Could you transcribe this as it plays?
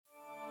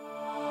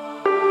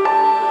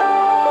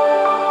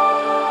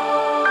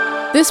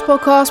This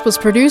podcast was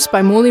produced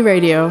by Morley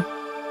Radio.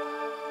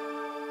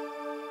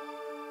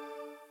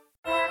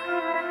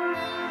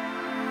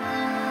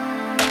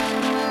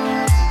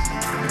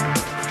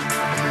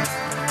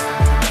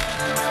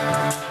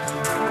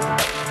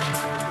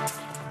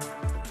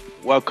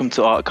 Welcome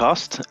to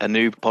Artcast, a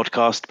new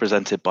podcast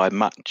presented by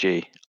Matt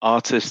G,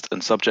 artist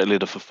and subject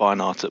leader for fine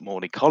art at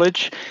Morley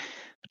College.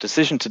 The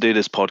decision to do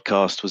this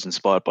podcast was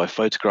inspired by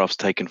photographs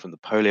taken from the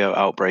polio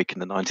outbreak in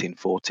the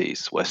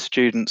 1940s, where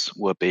students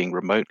were being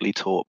remotely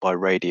taught by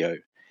radio.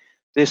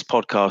 This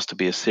podcast will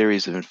be a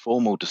series of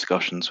informal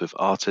discussions with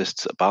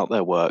artists about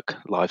their work,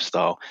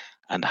 lifestyle,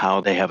 and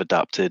how they have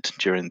adapted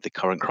during the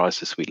current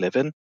crisis we live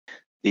in.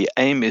 The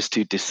aim is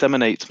to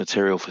disseminate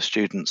material for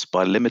students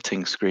by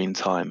limiting screen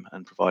time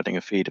and providing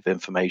a feed of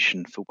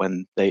information for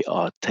when they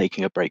are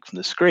taking a break from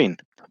the screen.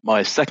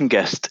 My second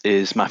guest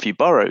is Matthew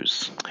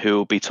Burrows, who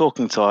will be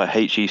talking to our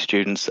HE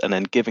students and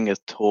then giving a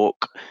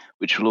talk,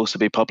 which will also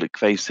be public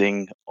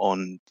facing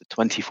on the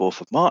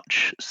 24th of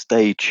March.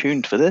 Stay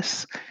tuned for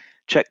this.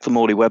 Check the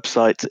Morley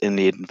website in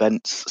the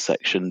events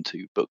section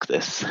to book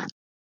this.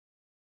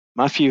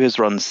 Matthew has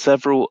run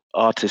several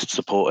artist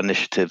support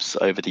initiatives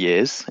over the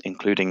years,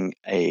 including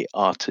an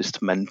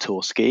artist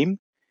mentor scheme.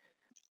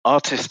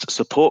 Artist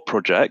Support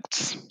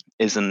Projects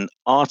is an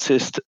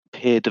artist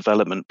peer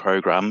development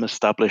program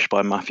established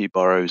by Matthew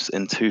Burrows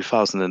in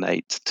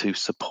 2008 to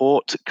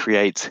support,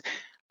 create,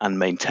 and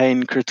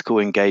maintain critical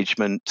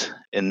engagement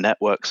in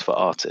networks for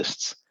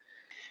artists.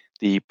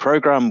 The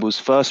program was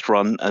first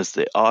run as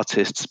the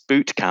Artists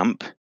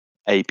Bootcamp,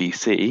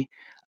 ABC,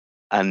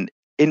 an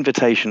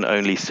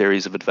invitation-only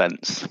series of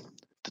events.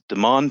 The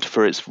demand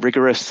for its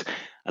rigorous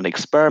and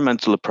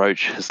experimental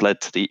approach has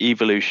led to the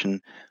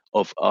evolution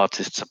of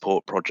artist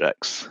support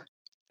projects.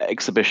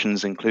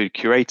 Exhibitions include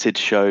curated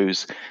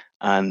shows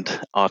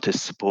and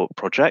artist support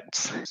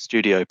projects,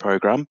 studio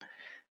program.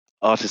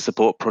 Artist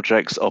support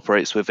projects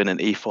operates within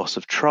an ethos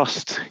of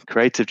trust,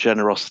 creative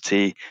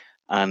generosity,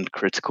 and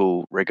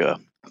critical rigor,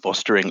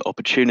 fostering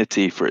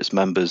opportunity for its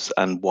members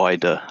and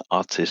wider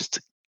artist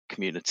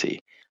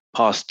community.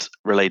 Past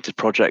related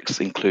projects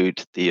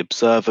include the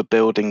Observer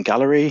Building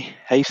Gallery,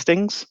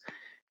 Hastings,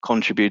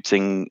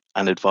 contributing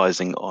and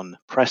advising on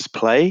Press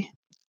Play,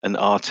 an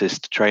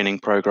artist training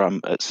program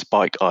at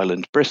Spike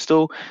Island,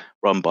 Bristol,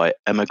 run by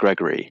Emma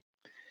Gregory.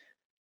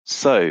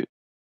 So,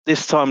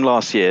 this time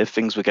last year,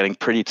 things were getting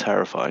pretty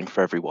terrifying for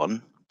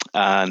everyone,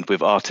 and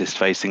with artists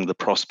facing the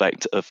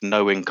prospect of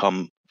no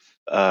income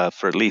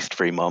for at least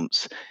 3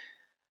 months,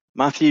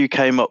 Matthew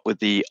came up with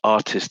the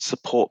Artist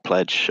Support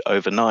Pledge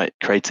overnight,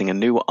 creating a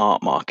new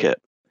art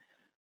market.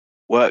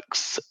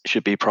 Works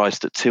should be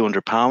priced at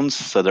 £200,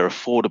 so they're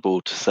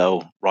affordable to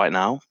sell right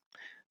now,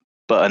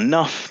 but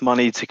enough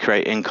money to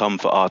create income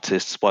for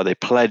artists while they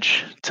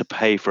pledge to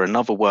pay for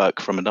another work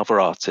from another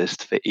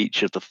artist for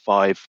each of the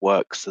 5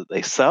 works that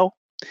they sell.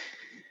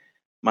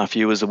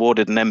 Matthew was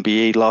awarded an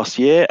MBE last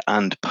year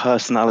and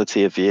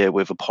Personality of the Year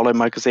with Apollo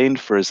magazine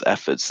for his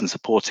efforts in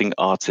supporting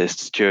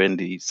artists during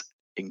these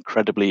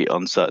incredibly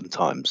uncertain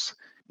times.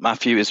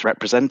 Matthew is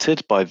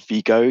represented by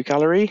Vigo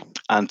Gallery,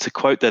 and to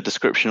quote their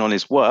description on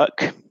his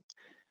work,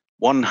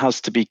 "One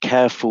has to be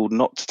careful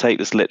not to take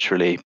this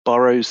literally.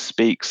 Burrows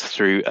speaks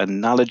through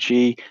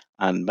analogy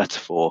and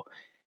metaphor.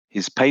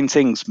 His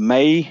paintings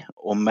may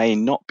or may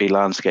not be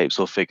landscapes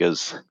or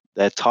figures.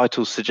 Their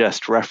titles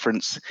suggest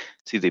reference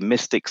to the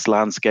mystic's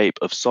landscape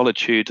of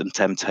solitude and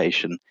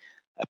temptation,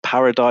 a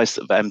paradise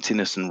of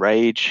emptiness and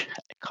rage,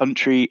 a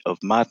country of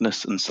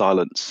madness and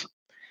silence.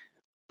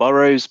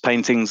 Burrows'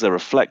 paintings are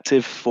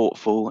reflective,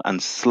 thoughtful,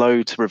 and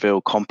slow to reveal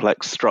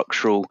complex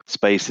structural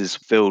spaces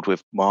filled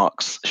with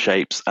marks,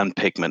 shapes, and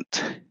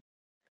pigment.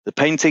 The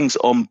paintings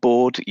on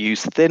board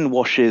use thin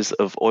washes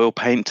of oil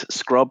paint,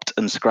 scrubbed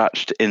and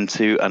scratched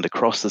into and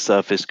across the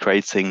surface,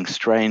 creating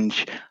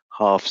strange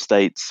half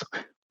states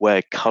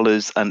where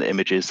colours and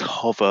images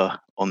hover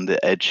on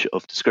the edge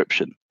of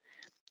description.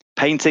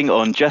 Painting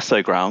on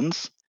gesso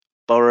grounds,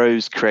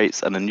 Burrows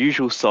creates an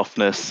unusual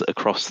softness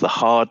across the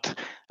hard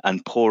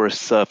and porous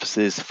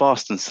surfaces,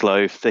 fast and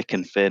slow, thick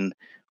and thin,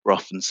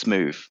 rough and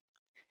smooth.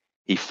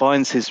 He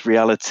finds his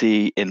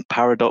reality in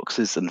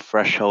paradoxes and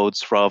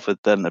thresholds rather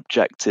than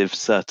objective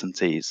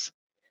certainties.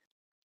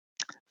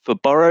 For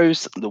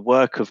Burrows, the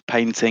work of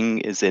painting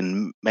is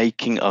in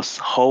making us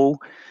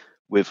whole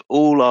with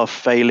all our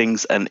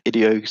failings and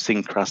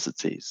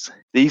idiosyncrasies.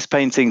 These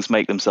paintings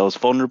make themselves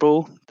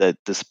vulnerable, they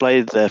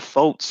display their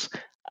faults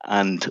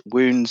and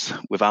wounds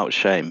without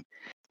shame.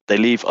 They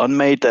leave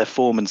unmade their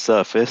form and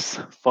surface,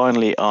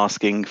 finally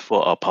asking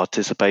for our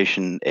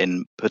participation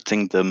in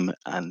putting them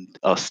and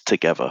us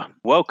together."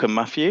 Welcome,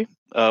 Matthew.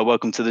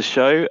 Welcome to the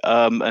show.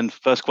 And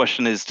first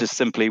question is just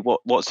simply,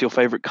 what's your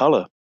favourite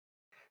colour?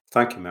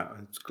 Thank you, Matt.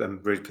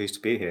 I'm really pleased to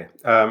be here.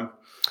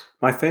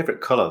 My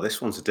favourite colour,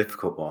 this one's a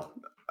difficult one.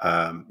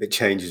 It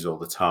changes all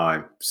the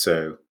time,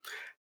 so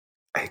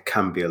it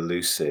can be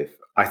elusive.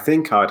 I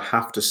think I'd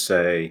have to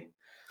say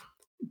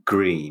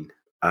green,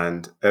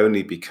 and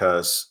only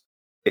because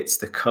it's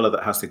the colour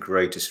that has the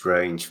greatest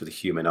range for the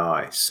human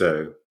eye.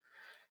 So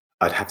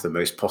I'd have the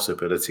most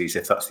possibilities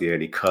if that's the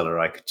only color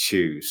I could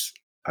choose.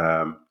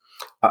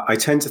 I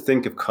tend to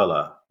think of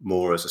color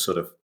more as a sort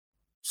of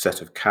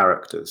set of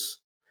characters,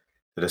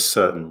 that a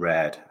certain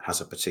red has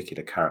a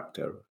particular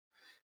character,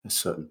 a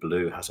certain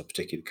blue has a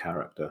particular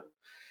character.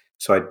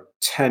 So I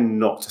tend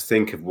not to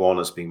think of one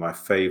as being my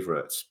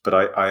favorite, but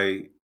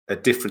I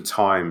at different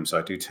times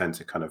I do tend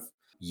to kind of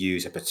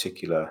use a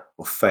particular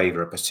or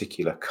favor a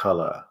particular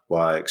color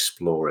while I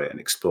explore it and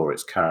explore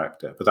its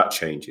character. But that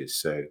changes.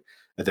 So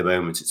at the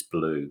moment it's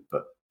blue,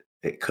 but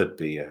it could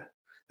be a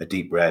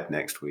deep red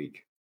next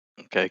week.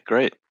 Okay,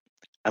 great.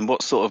 And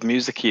what sort of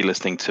music are you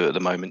listening to at the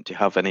moment? Do you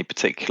have any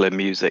particular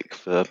music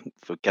for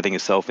getting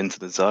yourself into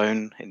the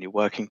zone in your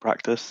working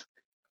practice?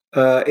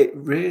 It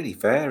really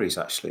varies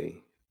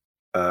actually,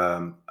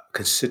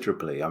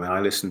 considerably. I mean,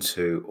 I listen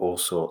to all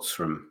sorts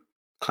from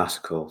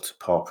classical to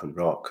pop and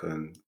rock,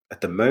 and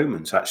at the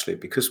moment, actually,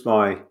 because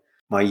my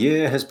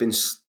year has been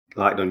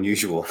slightly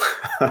unusual,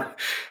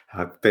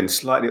 I've been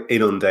slightly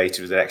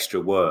inundated with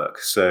extra work.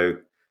 So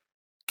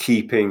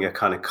keeping a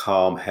kind of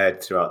calm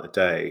head throughout the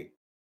day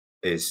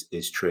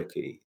is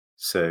tricky.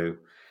 So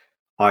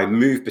I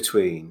move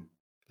between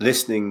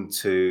listening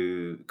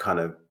to kind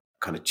of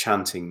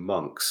chanting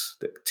monks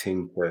that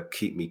tend to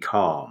keep me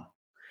calm,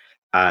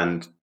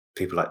 and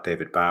people like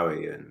David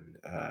Bowie and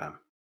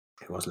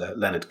it was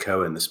Leonard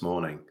Cohen this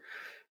morning,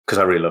 because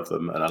I really love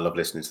them and I love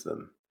listening to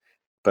them.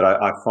 But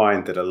I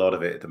find that a lot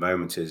of it at the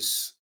moment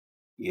is,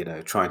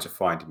 trying to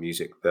find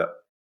music that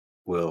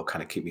will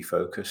kind of keep me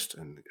focused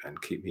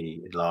and keep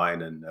me in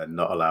line and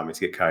not allow me to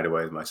get carried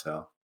away with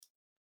myself.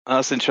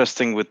 That's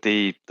interesting with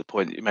the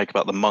point you make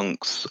about the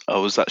monks. I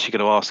was actually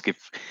going to ask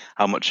if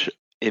how much,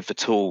 if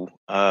at all,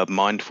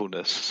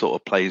 mindfulness sort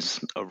of plays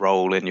a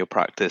role in your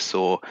practice,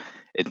 or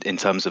in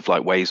terms of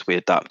like ways we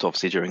adapt.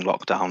 Obviously, during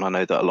lockdown, I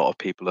know that a lot of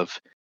people have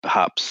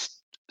perhaps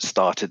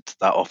started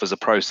that off as a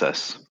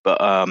process. But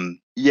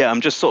yeah,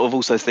 I'm just sort of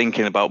also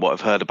thinking about what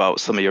I've heard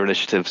about some of your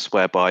initiatives,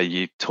 whereby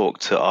you talk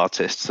to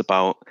artists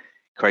about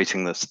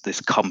creating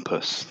this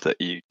compass that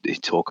you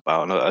talk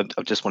about. And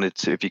I just wanted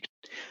to, if you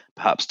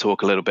perhaps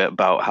talk a little bit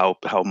about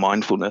how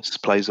mindfulness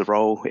plays a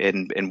role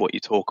in what you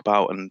talk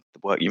about and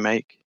the work you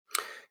make.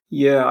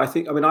 Yeah, I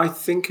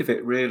think of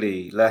it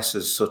really less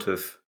as sort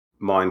of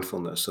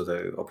mindfulness,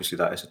 although obviously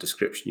that is a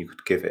description you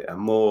could give it, and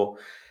more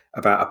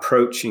about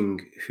approaching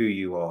who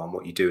you are and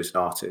what you do as an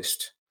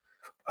artist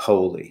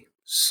wholly.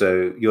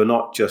 So you're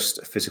not just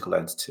a physical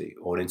entity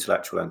or an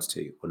intellectual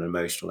entity or an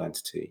emotional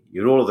entity.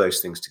 You're all of those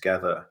things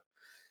together.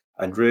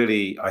 And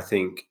really, I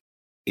think,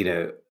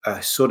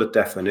 a sort of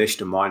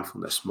definition of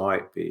mindfulness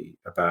might be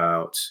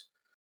about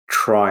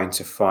trying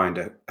to find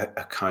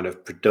a kind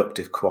of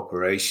productive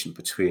cooperation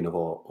between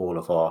all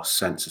of our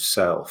sense of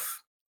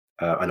self,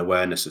 and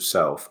awareness of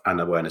self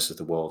and awareness of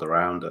the world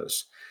around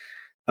us.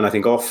 And I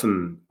think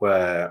often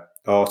where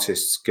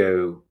artists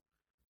go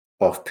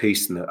off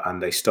piece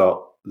and they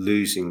start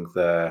losing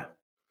their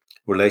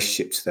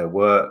relationship to their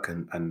work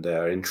and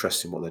their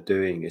interest in what they're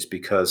doing is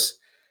because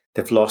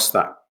they've lost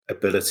that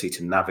ability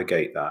to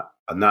navigate that.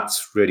 And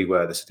that's really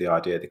where the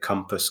idea, the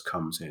compass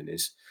comes in,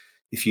 is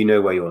if you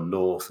know where your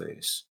north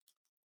is,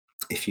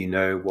 if you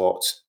know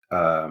what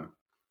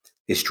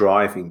is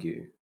driving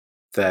you,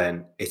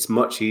 then it's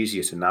much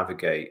easier to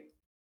navigate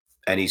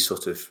any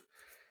sort of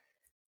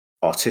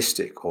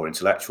artistic or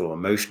intellectual or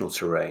emotional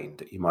terrain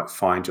that you might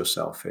find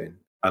yourself in.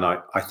 And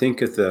I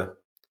think of the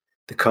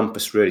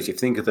compass really, if you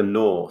think of the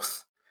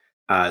north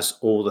as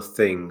all the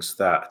things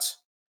that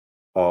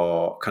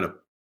are kind of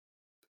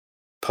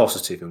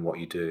positive in what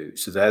you do.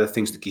 So they're the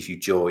things that give you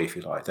joy, if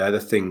you like. They're the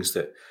things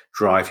that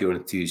drive your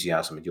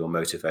enthusiasm and your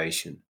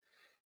motivation.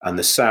 And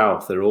the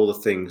south, they're all the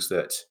things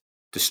that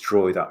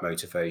destroy that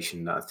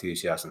motivation, that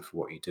enthusiasm for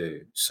what you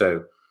do.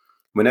 So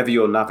whenever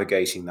you're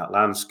navigating that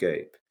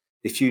landscape,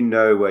 if you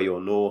know where your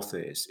north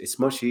is, it's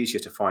much easier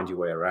to find your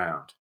way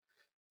around.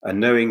 And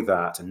knowing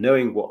that and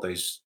knowing what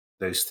those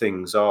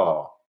things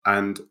are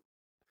and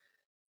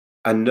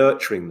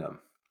nurturing them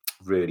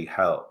really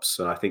helps.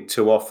 And I think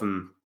too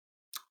often,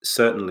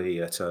 certainly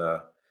you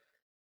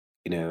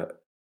know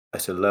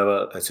at a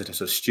lower at a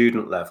sort of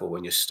student level,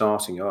 when you're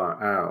starting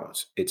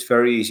out, it's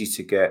very easy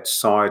to get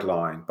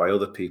sidelined by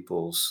other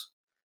people's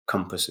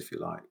compass, if you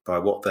like, by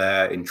what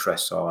their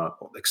interests are,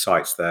 what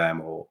excites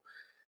them, or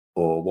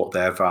what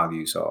their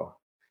values are.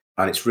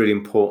 And it's really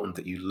important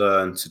that you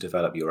learn to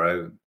develop your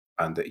own,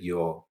 and that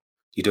you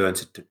learn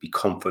to be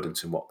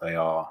confident in what they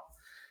are.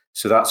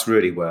 So that's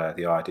really where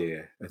the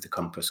idea of the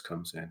compass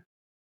comes in.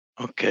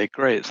 Okay,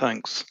 great,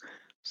 thanks.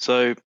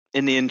 So,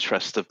 in the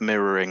interest of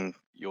mirroring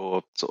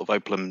your sort of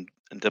open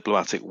and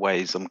diplomatic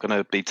ways, I'm going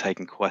to be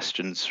taking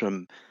questions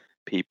from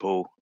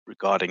people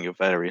regarding your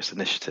various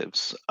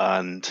initiatives.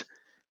 And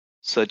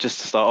so,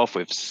 just to start off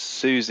with,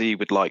 Susie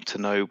would like to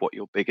know what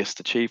your biggest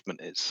achievement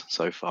is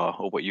so far,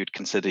 or what you'd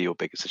consider your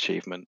biggest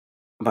achievement.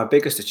 My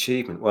biggest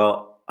achievement,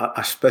 well,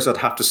 I suppose I'd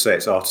have to say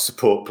it's Artist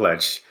Support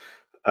Pledge.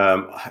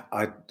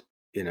 I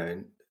you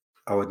know,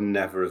 I would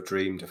never have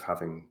dreamed of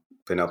having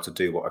been able to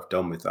do what I've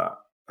done with that,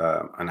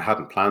 and I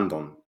hadn't planned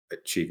on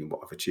achieving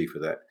what I've achieved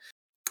with it.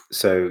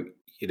 So,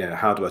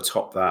 how do I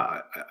top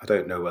that? I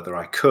don't know whether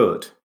I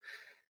could.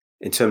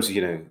 In terms of,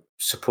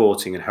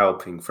 supporting and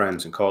helping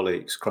friends and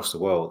colleagues across the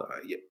world,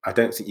 I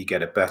don't think you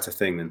get a better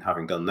thing than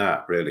having done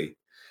that, really.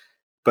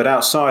 But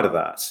outside of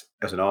that,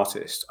 as an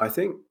artist, I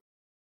think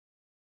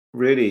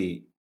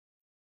really,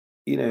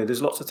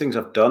 there's lots of things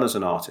I've done as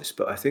an artist,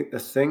 but I think the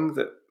thing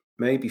that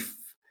maybe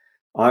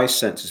I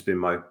sense has been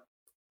my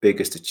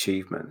biggest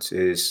achievement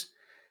is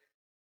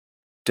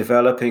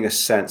developing a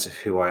sense of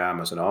who I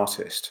am as an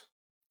artist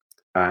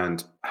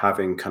and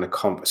having kind of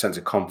a sense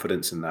of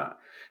confidence in that.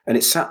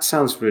 And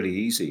sounds really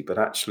easy, but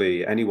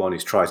actually, anyone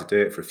who's tried to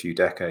do it for a few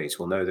decades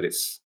will know that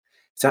it's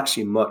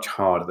actually much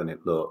harder than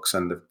it looks.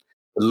 And the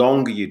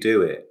longer you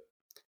do it,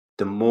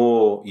 the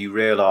more you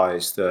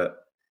realize that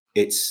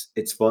it's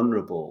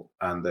vulnerable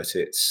and that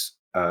it's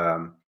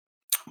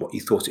what you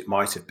thought it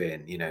might have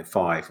been,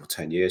 5 or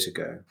 10 years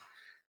ago,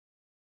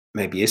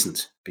 maybe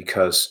isn't,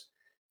 because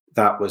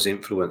that was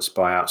influenced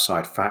by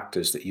outside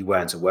factors that you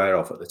weren't aware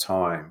of at the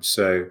time.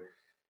 So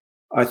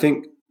I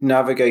think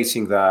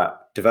navigating that,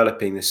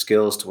 developing the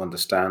skills to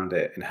understand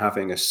it, and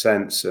having a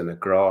sense and a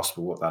grasp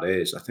of what that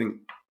is, I think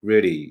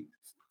really,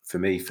 for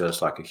me,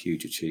 feels like a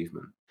huge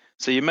achievement.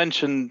 So you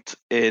mentioned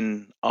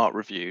in Art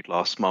Review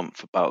last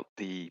month about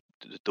the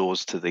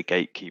doors to the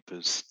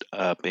gatekeepers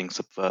being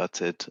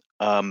subverted.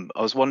 I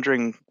was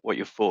wondering what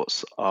your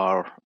thoughts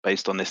are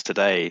based on this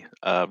today,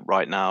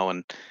 right now,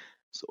 and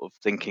sort of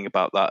thinking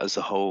about that as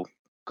a whole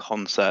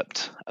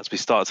concept as we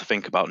start to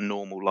think about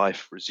normal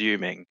life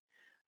resuming.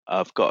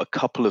 I've got a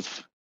couple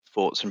of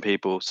thoughts from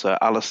people. So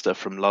Alistair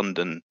from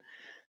London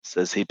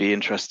says he'd be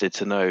interested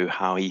to know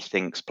how he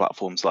thinks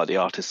platforms like the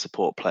Artist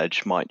Support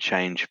Pledge might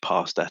change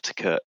past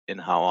etiquette in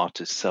how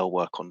artists sell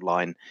work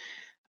online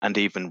and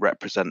even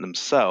represent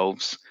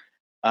themselves.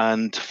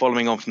 And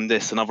following on from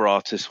this, another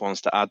artist wants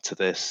to add to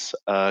this.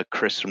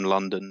 Chris from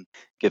London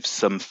gives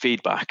some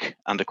feedback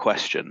and a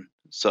question.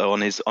 So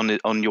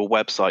on your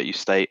website, you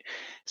state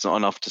it's not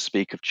enough to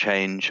speak of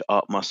change.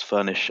 Art must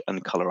furnish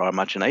and color our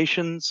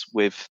imaginations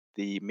with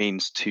the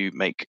means to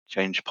make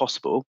change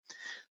possible.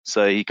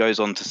 So he goes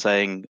on to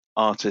saying,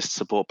 Artist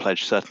Support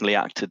Pledge certainly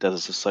acted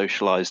as a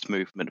socialized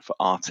movement for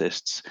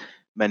artists,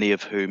 many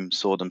of whom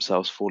saw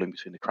themselves falling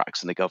between the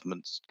cracks in the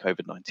government's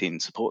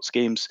COVID-19 support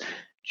schemes,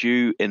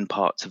 due in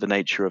part to the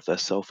nature of their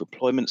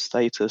self-employment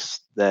status,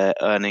 their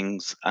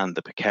earnings, and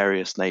the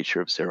precarious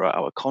nature of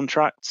zero-hour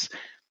contracts.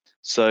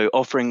 So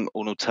offering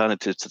an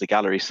alternative to the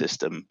gallery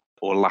system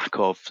or lack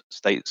of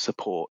state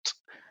support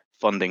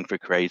funding for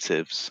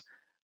creatives,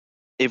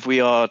 if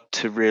we are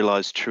to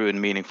realize true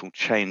and meaningful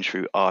change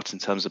through art in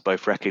terms of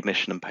both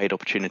recognition and paid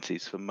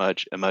opportunities for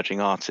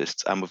emerging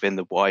artists and within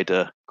the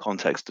wider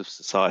context of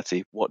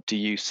society, what do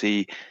you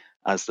see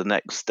as the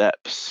next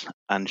steps?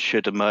 And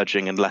should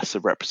emerging and lesser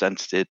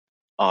represented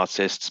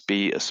artists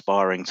be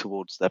aspiring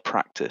towards their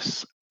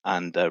practice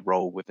and their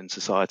role within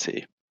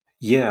society?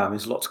 Yeah, I mean,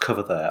 there's a lot to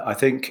cover there. I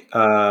think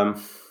in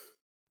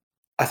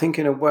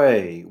a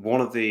way, one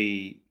of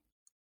the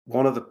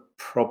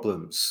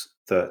problems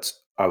that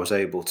I was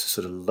able to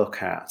sort of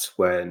look at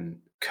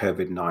when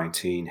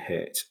COVID-19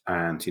 hit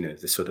and,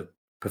 the sort of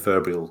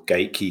proverbial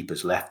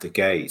gatekeepers left the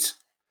gate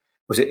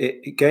was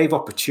it gave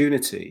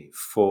opportunity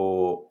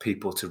for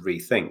people to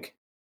rethink.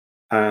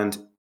 And,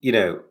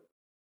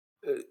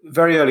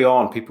 very early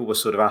on, people were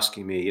sort of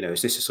asking me,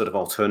 is this a sort of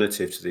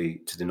alternative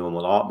to the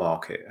normal art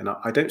market? And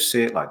I don't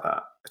see it like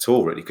that at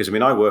all, really, because I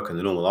mean, I work in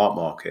the normal art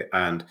market,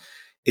 and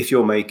if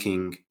you're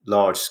making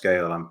large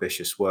scale,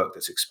 ambitious work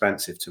that's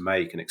expensive to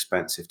make and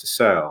expensive to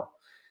sell,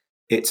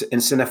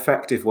 it's an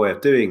effective way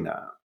of doing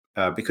that,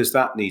 because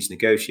that needs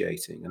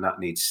negotiating and that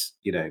needs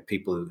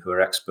people who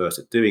are expert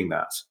at doing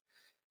that.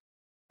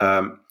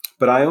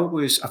 But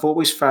I've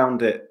always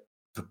found it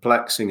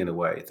perplexing in a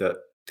way that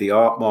the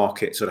art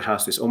market sort of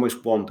has this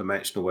almost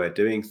one-dimensional way of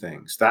doing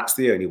things. That's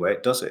the only way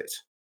it does it.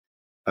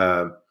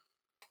 Um,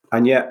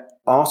 and yet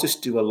artists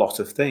do a lot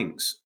of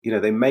things.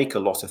 They make a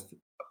lot of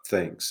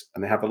things,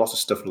 and they have a lot of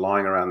stuff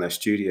lying around their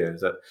studio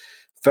that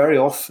very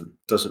often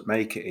doesn't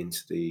make it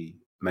into the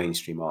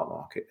mainstream art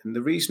market. And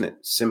the reason it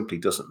simply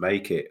doesn't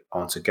make it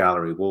onto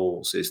gallery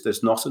walls is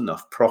there's not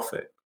enough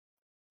profit.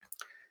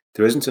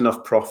 There isn't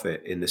enough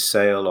profit in the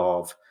sale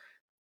of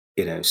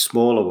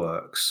smaller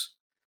works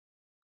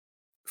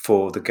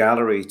for the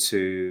gallery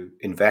to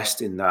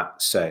invest in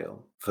that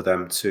sale, for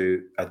them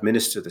to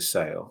administer the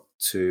sale,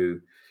 to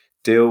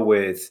deal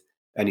with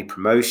any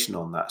promotion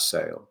on that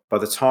sale. By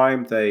the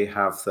time they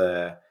have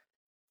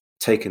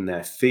taken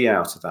their fee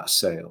out of that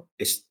sale,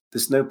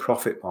 there's no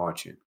profit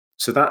margin.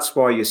 So that's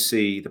why you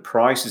see the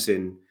prices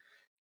in,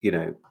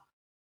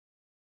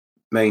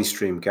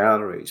 mainstream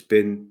galleries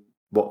been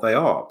what they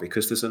are,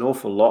 because there's an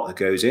awful lot that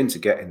goes into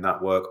getting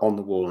that work on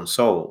the wall and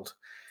sold.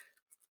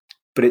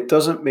 But it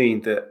doesn't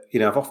mean that,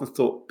 I've often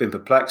been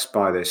perplexed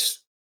by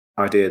this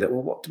idea that,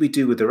 well, what do we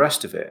do with the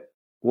rest of it?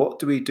 What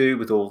do we do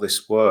with all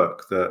this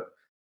work that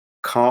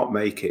can't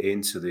make it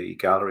into the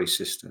gallery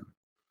system,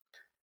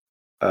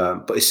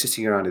 but is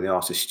sitting around in the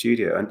artist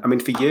studio? And I mean,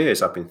 for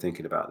years I've been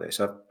thinking about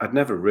this. I'd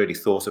never really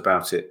thought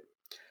about it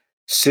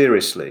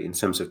seriously in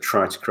terms of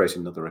trying to create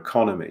another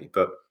economy.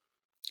 But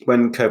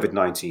when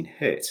COVID-19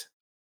 hit,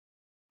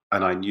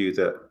 and I knew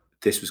that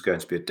this was going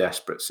to be a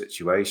desperate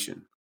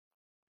situation,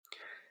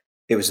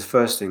 it was the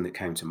first thing that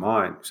came to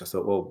mind, because I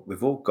thought, well,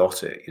 we've all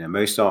got it.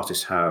 Most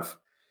artists have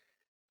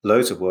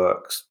loads of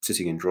work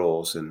sitting in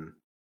drawers and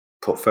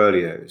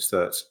portfolios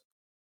that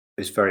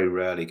is very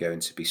rarely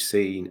going to be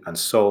seen and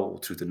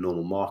sold through the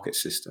normal market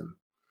system.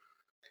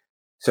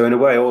 So in a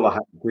way, all I had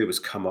to do was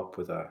come up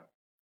with a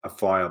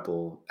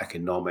viable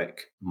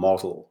economic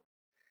model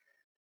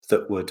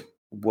that would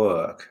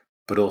work,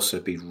 but also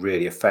be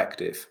really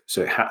effective.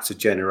 So it had to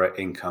generate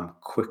income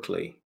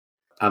quickly.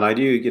 And I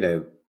knew,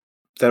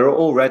 there are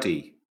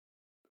already,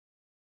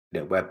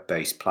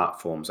 web-based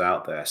platforms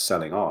out there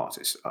selling art.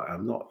 It's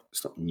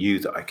not new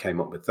that I came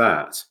up with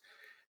that.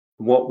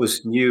 What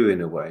was new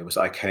in a way was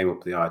I came up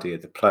with the idea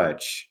of the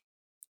pledge,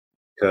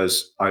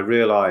 because I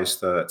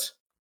realized that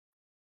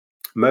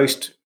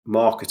most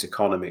market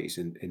economies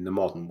in the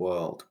modern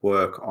world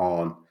work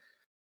on,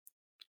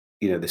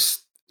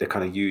 the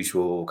kind of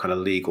usual kind of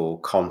legal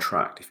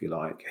contract, if you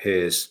like.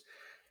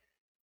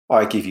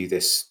 I give you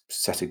this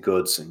set of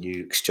goods and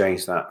you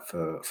exchange that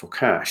for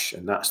cash,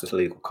 and that's the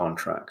legal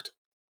contract.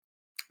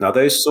 Now,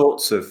 those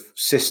sorts of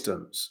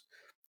systems,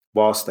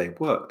 whilst they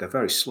work, they're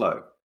very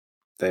slow.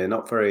 They're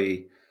not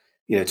very,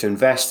 to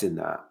invest in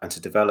that and to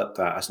develop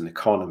that as an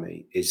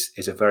economy is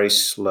a very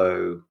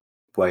slow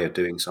way of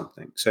doing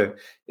something. So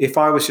if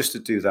I was just to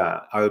do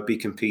that, I would be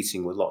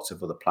competing with lots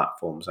of other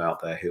platforms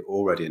out there who are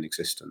already in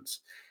existence.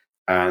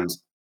 And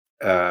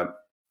uh,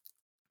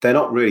 they're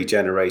not really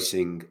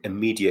generating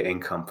immediate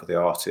income for the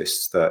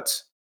artists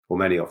well,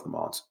 many of them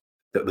aren't,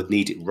 that would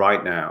need it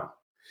right now.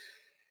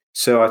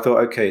 So I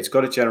thought, okay, it's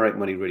got to generate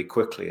money really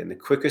quickly. And the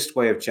quickest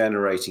way of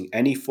generating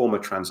any form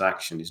of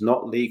transaction is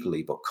not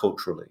legally, but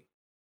culturally.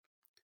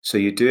 So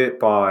you do it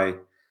by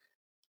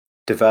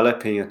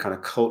developing a kind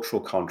of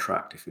cultural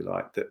contract, if you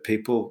like, that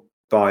people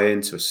buy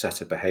into a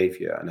set of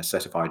behavior and a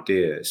set of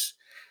ideas.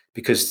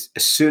 Because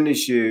as soon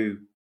as you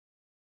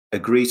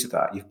agree to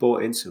that, you've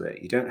bought into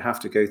it. You don't have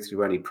to go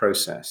through any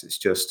process. It's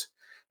just,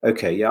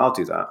 okay, yeah, I'll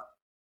do that.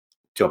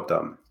 Job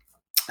done.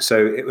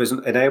 So it was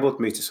enabled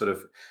me to sort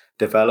of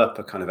develop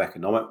a kind of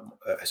economic,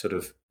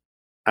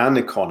 an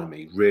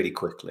economy really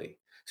quickly.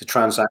 So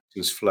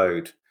transactions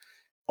flowed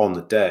on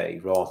the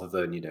day rather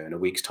than, in a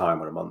week's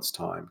time or a month's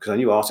time, because I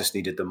knew artists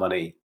needed the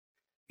money,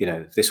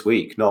 this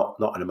week, not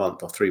in a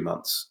month or 3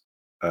 months.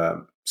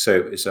 So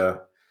it's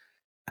a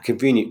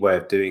convenient way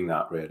of doing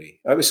that, really.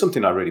 It was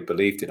something I really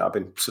believed in. I've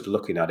been sort of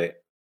looking at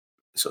it,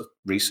 sort of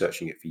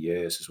researching it for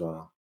years as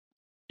well.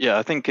 Yeah,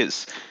 I think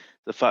it's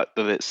the fact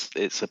that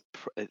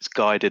it's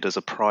guided as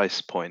a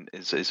price point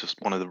is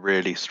just one of the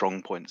really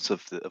strong points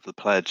of the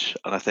pledge,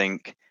 and I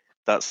think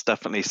that's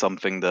definitely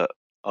something that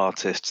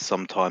artists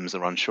sometimes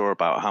are unsure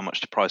about, how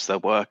much to price their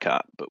work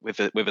at. But with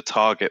a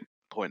target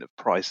point of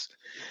price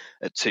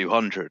at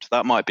 200,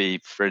 that might be,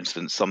 for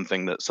instance,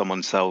 something that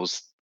someone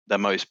sells their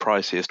most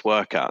priciest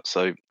work at,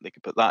 so they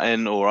could put that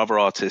in, or other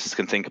artists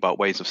can think about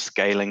ways of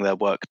scaling their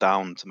work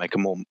down to make a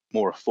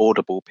more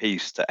affordable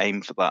piece to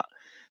aim for that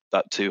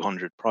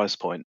 200 price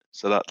point.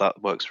 So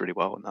that works really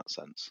well in that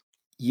sense.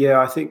 Yeah,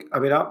 I think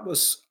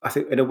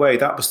in a way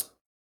that was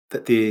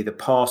the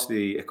part of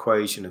the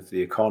equation of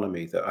the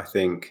economy that I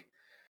think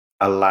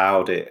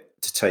allowed it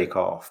to take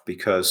off,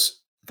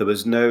 because there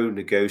was no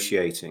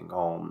negotiating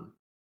on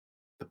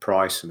the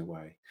price in a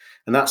way.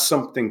 And that's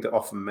something that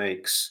often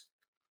makes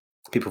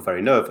people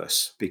very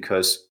nervous,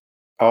 because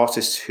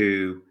artists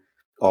who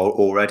are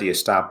already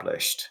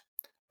established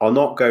are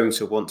not going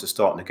to want to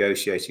start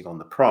negotiating on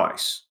the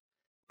price.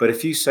 But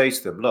if you say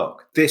to them,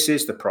 look, this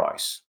is the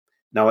price.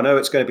 Now, I know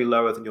it's going to be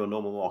lower than your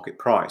normal market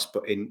price,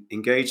 but in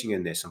engaging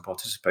in this and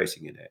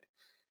participating in it,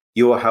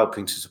 you are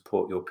helping to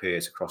support your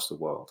peers across the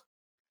world.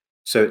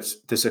 So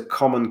there's a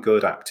common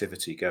good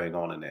activity going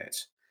on in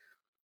it.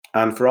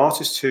 And for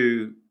artists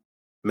who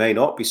may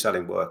not be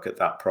selling work at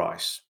that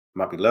price,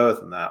 might be lower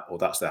than that, or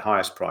that's their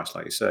highest price,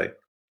 like you say,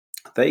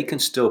 they can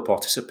still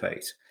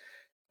participate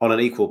on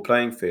an equal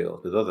playing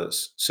field with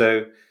others.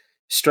 So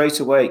straight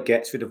away, it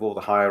gets rid of all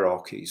the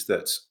hierarchies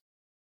that,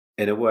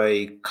 in a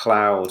way,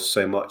 cloud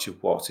so much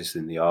of what is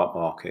in the art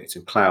market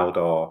and cloud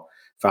our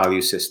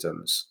value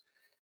systems.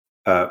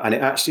 And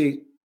it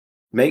actually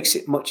makes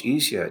it much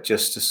easier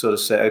just to sort of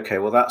say, okay,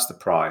 well, that's the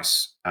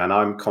price, and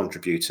I'm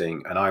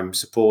contributing and I'm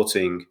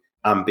supporting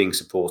and being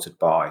supported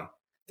by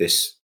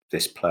this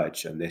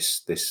pledge and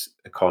this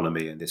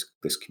economy and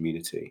this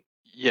community.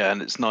 Yeah,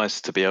 and it's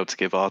nice to be able to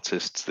give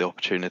artists the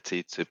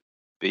opportunity to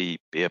be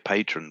a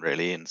patron,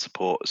 really, and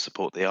support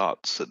the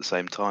arts at the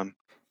same time.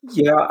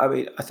 Yeah,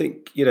 I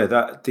think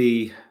that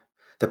the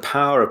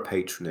power of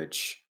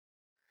patronage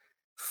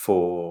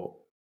for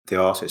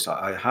the artist,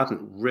 I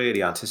hadn't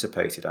really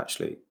anticipated,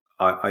 actually.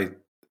 I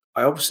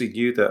obviously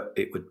knew that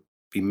it would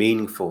be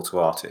meaningful to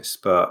artists,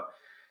 but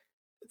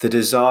the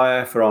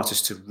desire for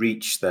artists to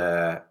reach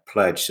their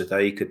pledge so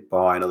they could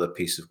buy another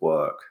piece of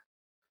work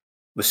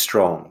was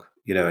strong,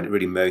 and it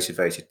really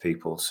motivated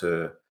people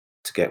to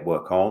get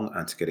work on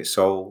and to get it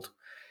sold.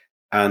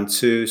 and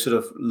to sort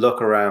of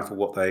look around for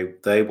what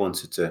they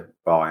wanted to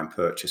buy and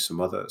purchase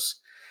from others.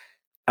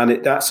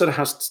 And that sort of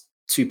has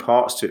two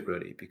parts to it,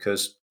 really,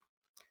 because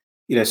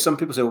some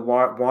people say,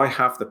 why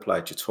have the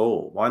pledge at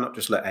all? Why not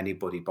just let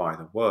anybody buy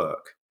the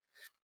work?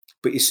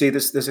 But you see,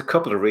 there's a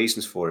couple of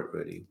reasons for it,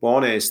 really.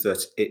 One is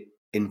that it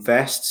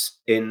invests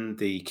in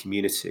the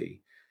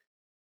community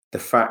the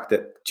fact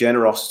that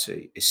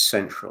generosity is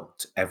central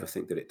to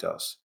everything that it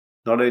does.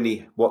 Not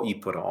only what you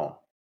put on,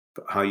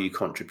 but how you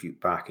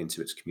contribute back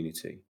into its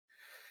community.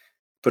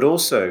 But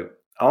also,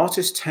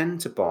 artists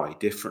tend to buy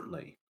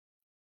differently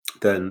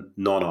than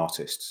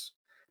non-artists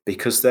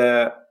because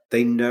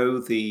they know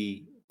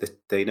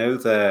they know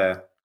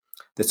the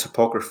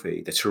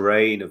topography, the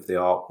terrain of the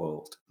art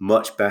world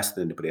much better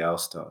than anybody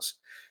else does.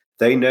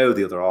 They know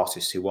the other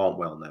artists who aren't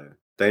well known.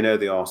 They know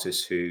the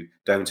artists who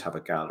don't have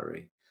a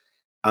gallery.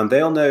 And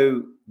they'll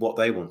know what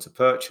they want to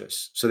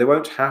purchase. So they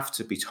won't have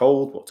to be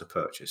told what to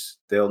purchase.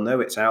 They'll know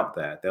it's out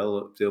there.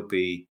 They'll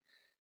be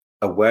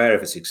aware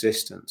of its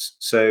existence.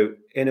 So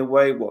in a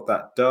way, what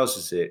that does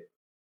is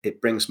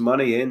it brings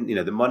money in.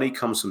 The money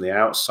comes from the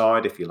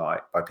outside, if you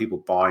like, by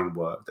people buying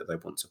work that they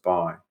want to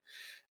buy.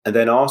 And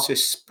then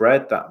artists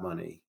spread that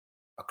money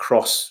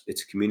across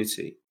its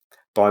community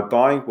by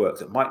buying work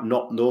that might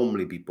not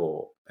normally be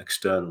bought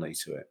externally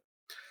to it.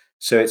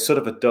 So it's sort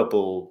of a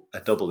double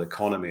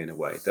economy in a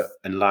way that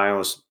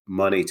allows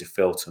money to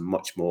filter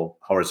much more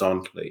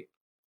horizontally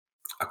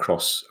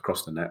across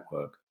the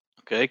network.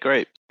 Okay,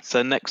 great.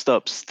 So next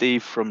up,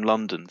 Steve from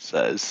London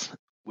says,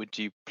 would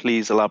you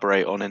please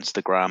elaborate on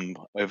Instagram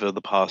over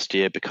the past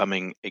year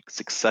becoming a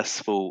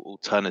successful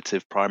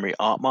alternative primary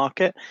art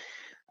market?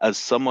 As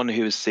someone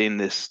who has seen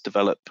this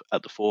develop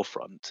at the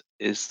forefront,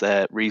 is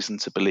there reason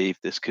to believe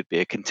this could be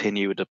a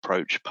continued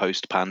approach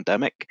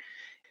post-pandemic?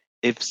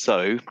 If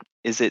so,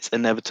 is it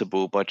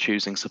inevitable by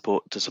choosing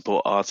to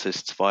support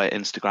artists via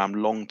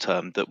Instagram long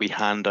term that we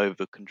hand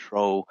over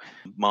control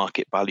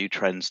market value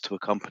trends to a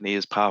company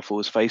as powerful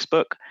as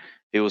Facebook?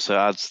 He also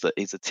adds that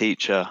he's a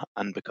teacher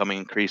and becoming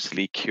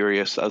increasingly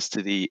curious as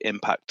to the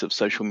impact of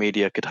social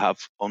media could have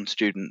on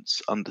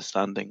students'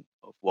 understanding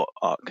of what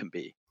art can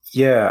be.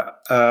 Yeah,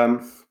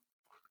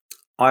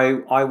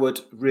 I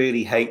would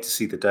really hate to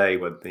see the day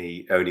when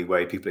the only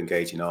way people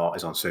engage in art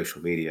is on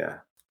social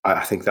media.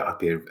 I think that would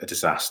be a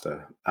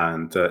disaster.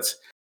 And that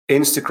I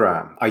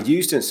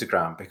used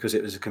Instagram because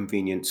it was a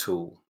convenient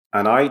tool.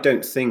 And I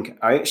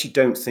actually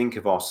don't think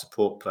of our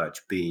support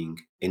pledge being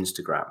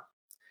Instagram.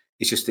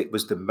 It's just, it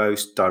was the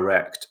most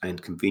direct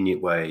and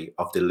convenient way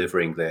of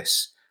delivering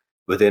this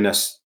within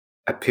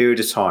a period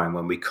of time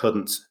when we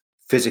couldn't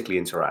physically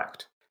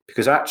interact.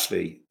 Because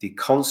actually, the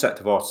concept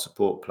of art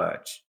support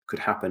pledge could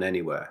happen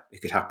anywhere.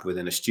 It could happen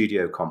within a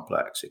studio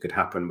complex. It could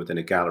happen within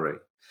a gallery.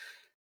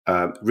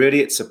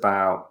 Really, it's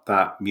about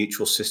that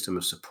mutual system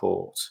of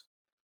support.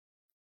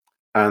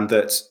 And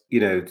that,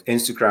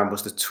 Instagram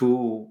was the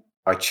tool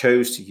I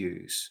chose to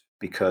use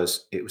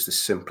because it was the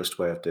simplest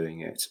way of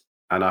doing it.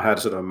 And I had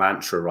a sort of a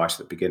mantra right at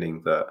the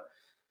beginning that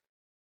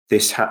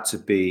this had to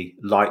be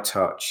light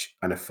touch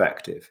and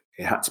effective.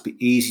 It had to be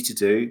easy to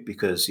do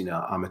because,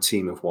 I'm a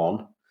team of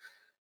one,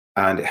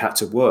 and it had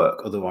to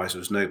work. Otherwise, there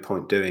was no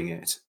point doing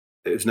it.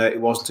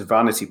 It wasn't a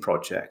vanity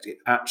project. It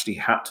actually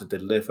had to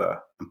deliver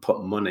and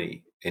put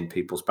money in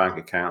people's bank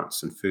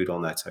accounts and food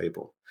on their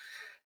table.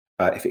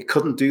 If it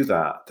couldn't do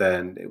that,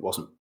 then it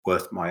wasn't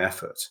worth my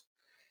effort.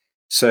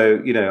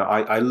 So,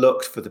 I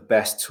looked for the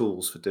best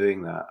tools for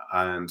doing that.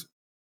 And,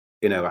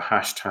 a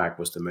hashtag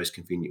was the most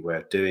convenient way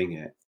of doing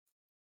it.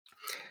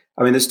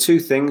 I mean, there's two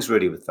things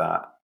really with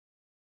that.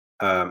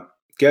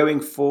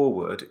 Going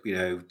forward,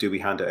 do we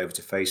hand it over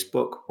to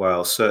Facebook?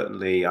 Well,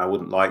 certainly I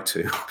wouldn't like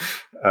to.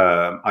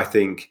 I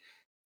think,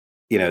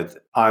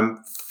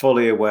 I'm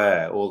fully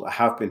aware, or I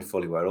have been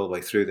fully aware all the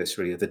way through this,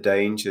 really, of the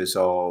dangers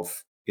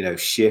of,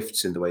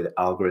 shifts in the way that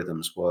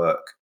algorithms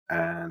work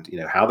and,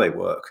 how they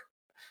work.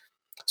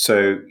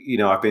 So,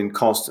 I've been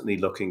constantly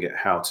looking at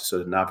how to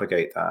sort of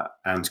navigate that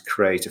and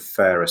create a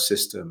fairer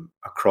system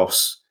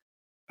across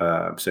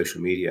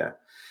social media.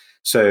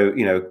 So,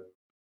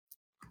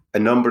 a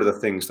number of the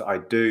things that I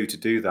do to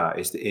do that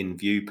is the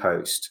in-view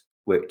post,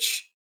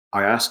 which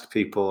I ask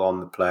people on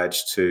the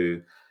pledge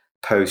to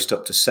post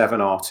up to 7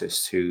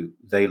 artists who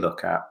they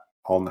look at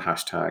on the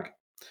hashtag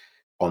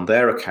on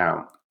their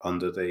account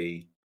under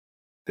the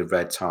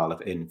red tile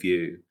of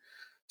in-view.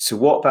 So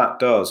what that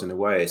does in a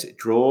way is it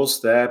draws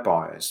their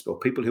buyers or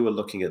people who are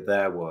looking at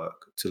their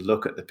work to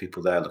look at the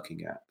people they're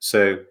looking at.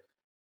 So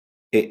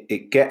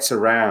it gets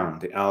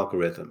around the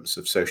algorithms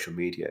of social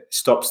media. It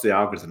stops the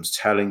algorithms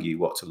telling you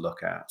what to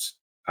look at.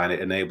 And it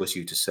enables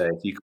you to say,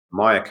 if you go to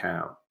my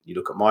account, you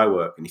look at my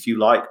work, and if you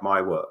like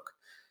my work,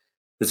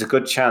 there's a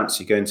good chance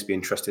you're going to be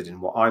interested in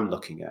what I'm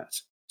looking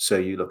at. So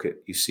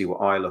you see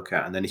what I look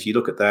at. And then if you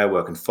look at their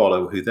work and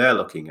follow who they're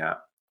looking at,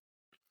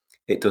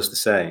 it does the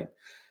same.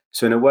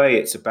 So in a way,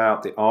 it's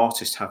about the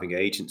artist having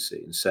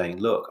agency and saying,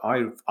 look,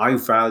 I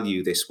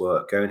value this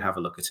work, go and have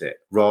a look at it,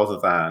 rather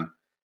than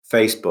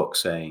Facebook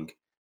saying,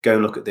 go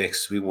and look at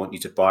this, we want you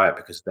to buy it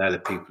because they're the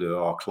people who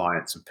are our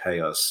clients and pay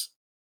us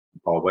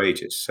our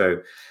wages.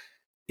 So,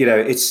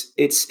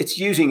 it's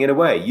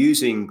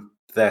using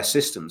their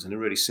systems in a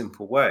really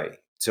simple way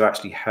to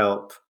actually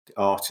help the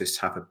artists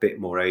have a bit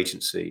more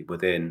agency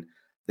within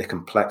the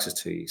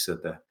complexities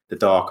of the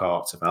dark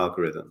arts of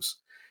algorithms.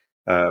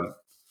 Um,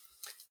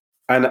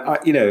 and I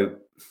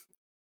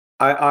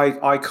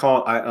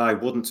can't, I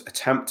wouldn't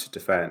attempt to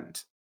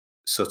defend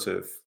sort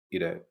of,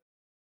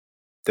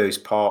 those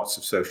parts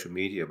of social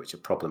media which are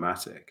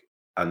problematic.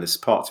 And there's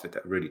parts of it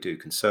that really do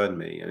concern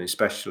me, and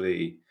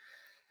especially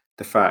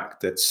the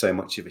fact that so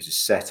much of it is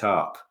set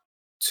up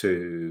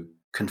to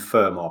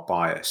confirm our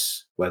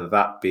bias, whether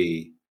that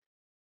be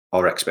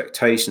our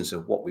expectations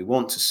of what we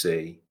want to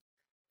see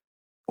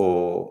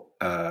or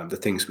the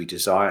things we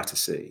desire to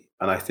see.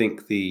 And I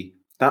think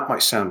that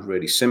might sound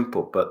really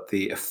simple, but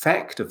the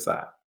effect of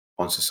that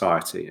on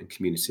society and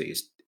community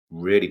is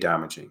really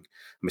damaging. And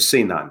we're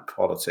seeing that in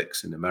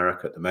politics in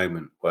America at the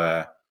moment,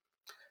 where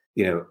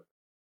you know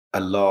a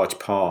large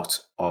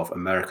part of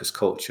America's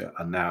culture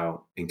are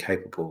now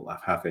incapable of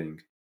having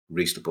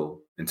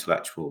reasonable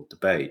intellectual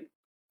debate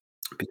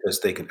because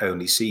they can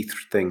only see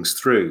things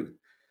through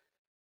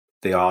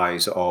the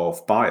eyes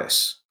of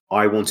bias.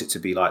 I want it to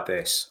be like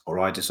this, or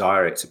I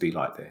desire it to be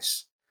like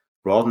this,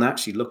 rather than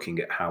actually looking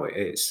at how it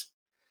is.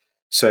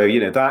 So,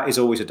 that is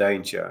always a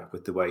danger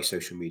with the way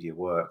social media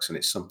works. And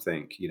it's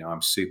something,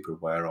 I'm super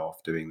aware of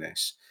doing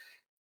this.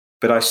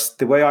 But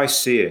the way I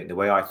see it, the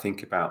way I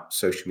think about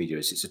social media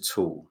is it's a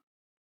tool.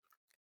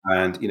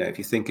 And, if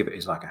you think of it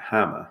as like a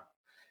hammer,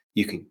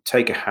 you can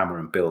take a hammer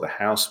and build a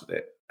house with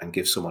it and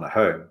give someone a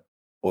home,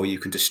 or you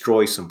can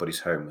destroy somebody's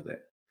home with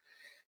it.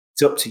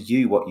 It's up to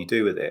you what you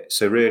do with it.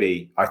 So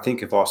really, I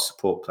think of our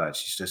support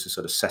pledge as just a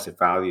sort of set of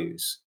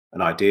values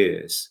and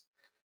ideas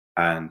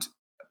and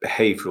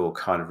behavioral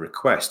kind of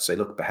requests. Say,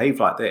 look, behave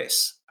like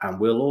this and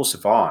we'll all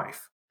survive.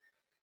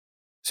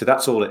 So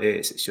that's all it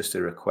is. It's just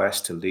a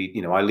request to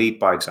lead. I lead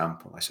by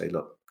example. I say,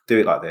 look, do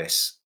it like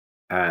this,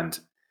 and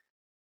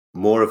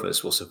more of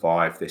us will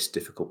survive this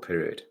difficult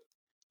period.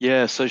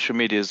 Yeah, social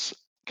medias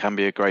can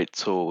be a great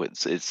tool.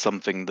 It's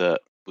something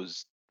that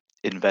was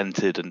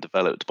invented and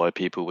developed by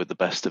people with the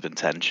best of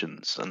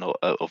intentions, and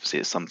obviously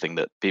it's something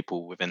that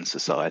people within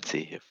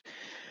society have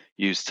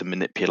used to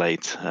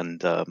manipulate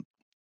and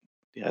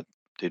yeah,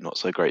 do not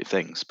so great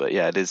things. But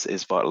yeah, it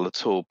is vital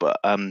at all. But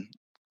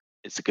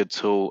it's a good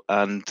tool.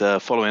 And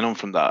following on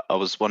from that, I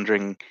was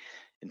wondering,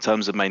 in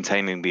terms of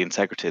maintaining the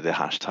integrity of the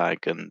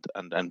hashtag,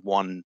 and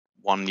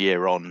one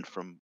year on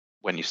from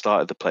when you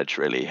started the pledge,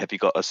 really, have you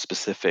got a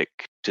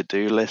specific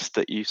to-do list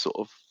that you sort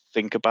of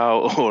think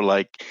about, or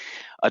like,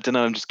 I don't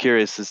know, I'm just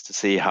curious as to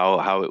see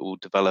how it will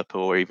develop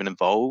or even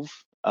evolve,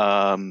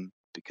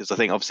 because I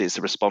think obviously it's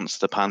a response to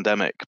the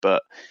pandemic,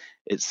 but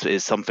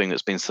it's something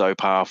that's been so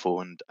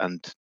powerful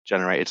and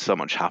generated so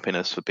much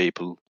happiness for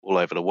people all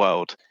over the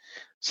world.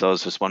 So I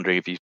was just wondering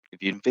if you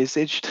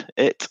envisaged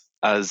it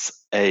as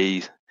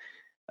a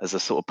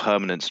sort of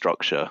permanent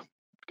structure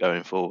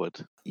going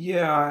forward.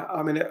 Yeah,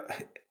 I mean,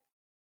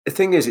 the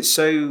thing is, it's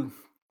so,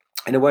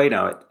 in a way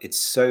now, it's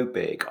so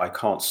big, I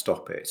can't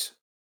stop it.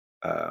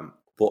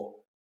 What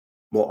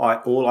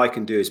all I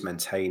can do is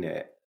maintain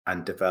it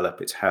and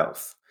develop its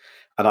health.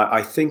 And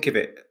I think of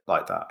it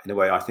like that. In a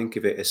way, I think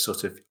of it as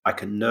sort of, I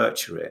can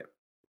nurture it,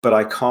 but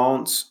I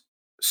can't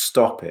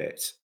stop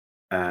it,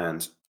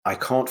 and I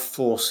can't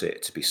force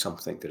it to be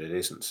something that it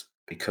isn't.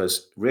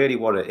 Because really,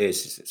 what it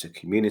is it's a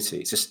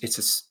community.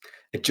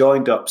 A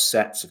joined up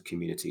sets of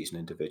communities and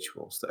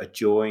individuals that are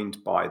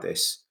joined by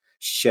this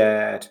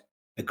shared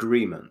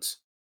agreement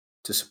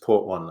to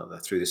support one another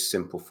through this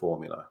simple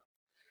formula.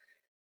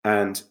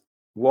 And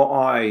what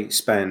I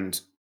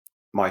spend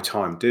my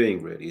time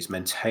doing really is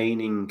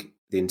maintaining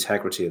the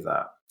integrity of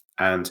that.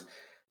 And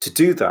to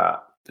do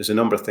that, there's a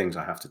number of things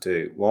I have to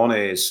do. One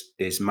is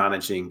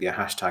managing the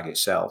hashtag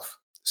itself.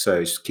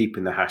 So it's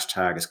keeping the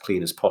hashtag as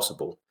clean as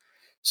possible.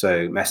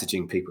 So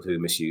messaging people who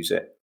misuse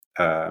it,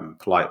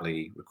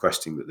 politely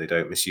requesting that they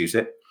don't misuse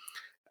it.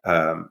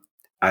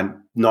 And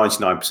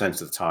 99% of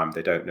the time,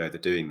 they don't know they're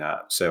doing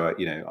that. So,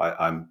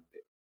 I'm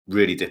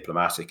really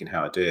diplomatic in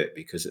how I do it,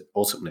 because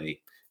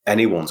ultimately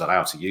anyone's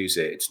allowed to use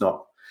it. It's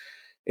not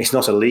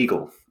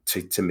illegal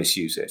to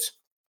misuse it.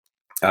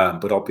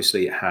 But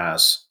obviously it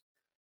has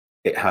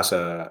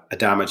a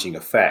damaging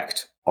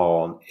effect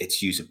on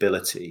its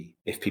usability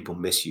if people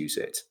misuse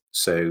it.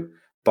 So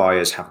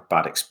buyers have a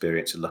bad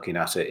experience of looking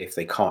at it if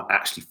they can't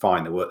actually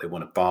find the work they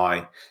want to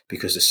buy,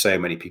 because there's so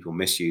many people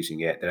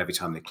misusing it that every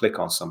time they click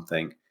on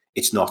something,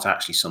 it's not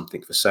actually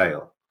something for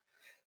sale.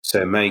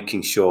 So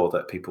making sure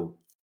that people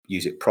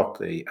use it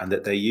properly and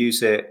that they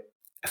use it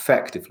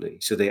effectively.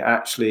 So they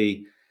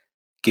actually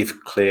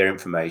give clear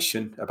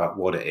information about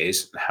what it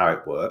is and how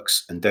it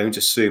works, and don't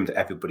assume that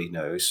everybody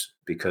knows,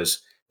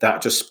 because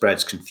that just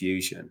spreads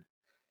confusion.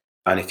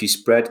 And if you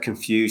spread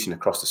confusion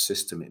across the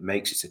system, it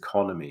makes its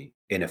economy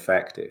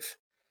ineffective,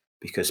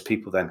 because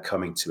people then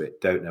coming to it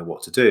don't know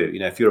what to do.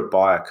 If you're a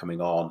buyer coming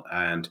on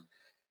and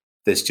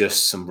there's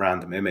just some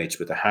random image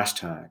with a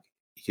hashtag,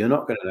 you're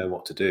not going to know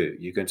what to do.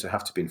 You're going to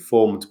have to be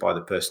informed by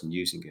the person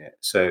using it.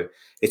 So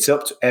it's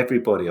up to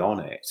everybody on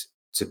it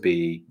to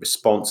be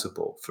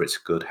responsible for its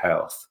good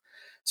health.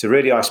 So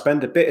really, I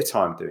spend a bit of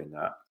time doing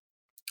that.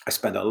 I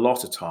spend a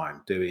lot of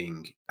time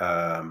doing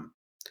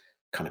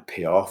kind of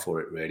PR for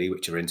it, really,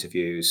 which are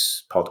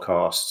interviews,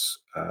 podcasts,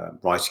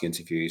 writing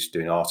interviews,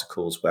 doing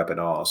articles,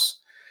 webinars,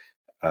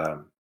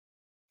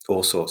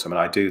 all sorts. I mean,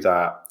 I do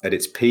that at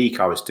its peak.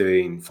 I was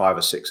doing 5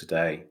 or 6 a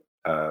day,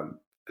 and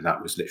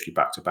that was literally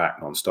back to back,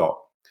 nonstop.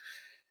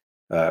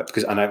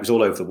 Because and it was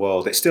all over the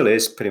world. It still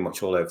is pretty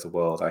much all over the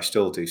world. I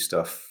still do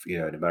stuff,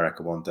 in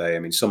America one day. I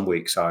mean, some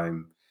weeks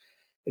I'm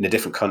in a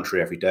different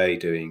country every day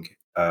doing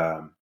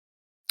an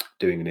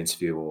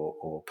interview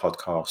or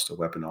podcast or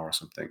webinar or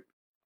something,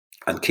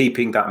 and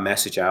keeping that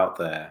message out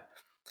there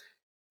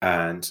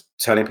and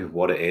telling people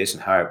what it is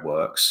and how it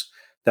works.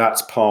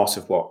 That's part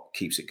of what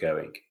keeps it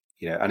going.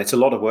 And it's a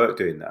lot of work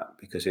doing that,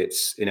 because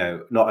it's,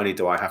 not only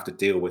do I have to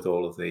deal with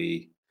all of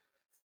the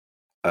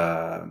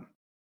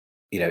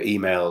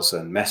emails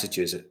and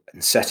messages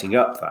and setting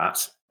up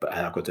that, but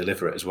I've got to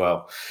deliver it as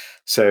well.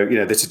 So,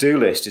 the to-do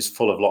list is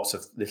full of lots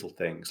of little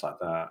things like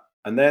that.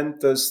 And then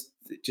there's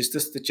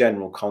just the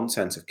general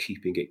content of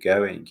keeping it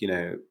going.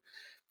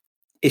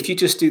 If you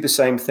just do the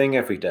same thing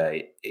every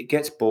day, it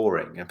gets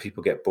boring and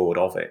people get bored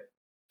of it.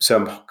 So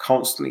I'm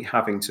constantly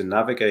having to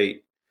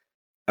navigate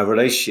a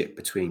relationship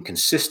between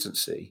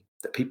consistency,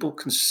 that people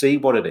can see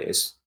what it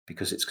is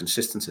because it's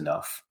consistent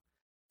enough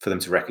for them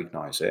to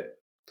recognize it,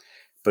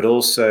 but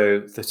also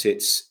that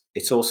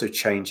it's also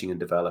changing and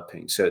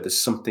developing. So there's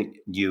something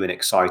new and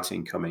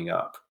exciting coming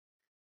up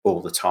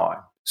all the time,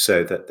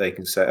 so that they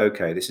can say,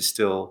 okay, this is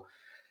still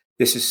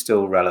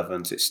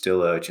relevant, it's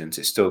still urgent,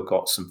 it's still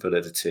got some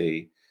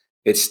validity,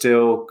 it's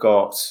still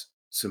got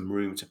some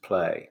room to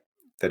play,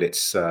 that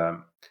it's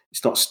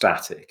not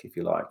static, if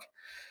you like.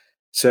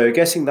 So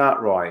getting that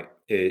right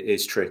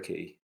is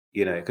tricky,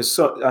 because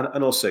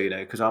and also,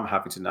 because I'm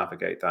having to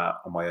navigate that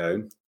on my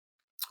own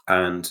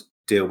and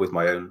deal with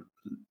my own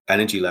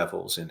energy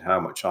levels and how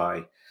much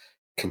I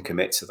can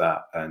commit to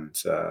that, and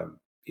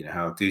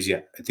how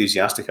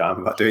enthusiastic I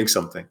am about doing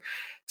something.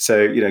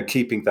 So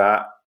keeping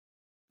that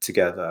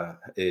together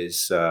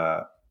is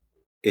a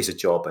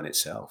job in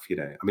itself.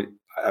 I mean,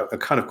 I'm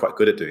kind of quite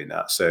good at doing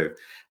that, so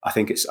I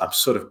think I'm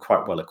sort of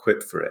quite well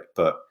equipped for it.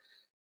 But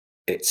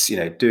it's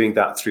doing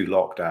that through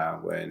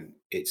lockdown, when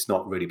it's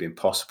not really been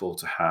possible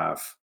to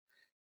have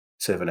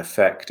sort of an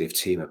effective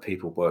team of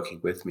people working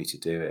with me to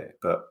do it.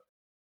 But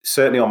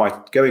certainly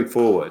going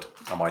forward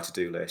on my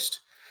to-do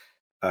list,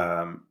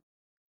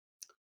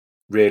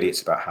 really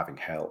it's about having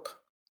help.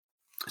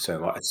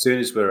 So as soon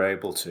as we're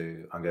able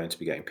to, I'm going to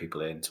be getting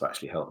people in to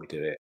actually help me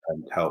do it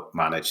and help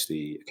manage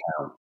the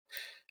account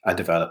and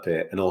develop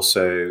it. And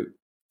also,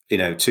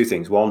 2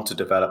 things: one, to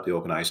develop the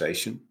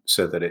organization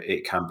so that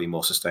it can be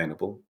more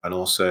sustainable, and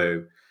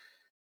also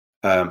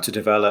to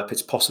develop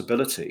its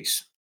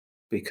possibilities.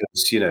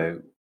 Because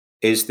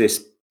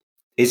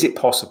is it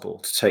possible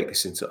to take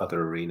this into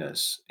other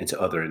arenas, into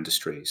other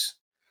industries?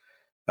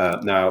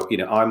 Now,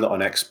 I'm not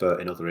an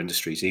expert in other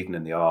industries, even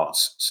in the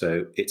arts,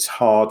 so it's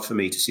hard for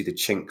me to see the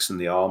chinks in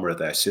the armor of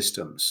their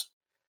systems,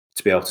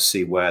 to be able to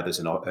see where there's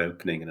an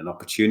opening and an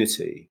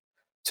opportunity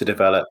to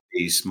develop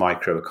these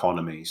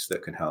microeconomies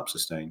that can help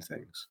sustain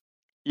things.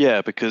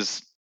 Yeah,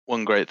 because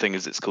one great thing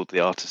is it's called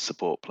the Artist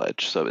Support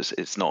Pledge, so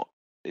it's not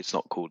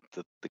called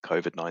the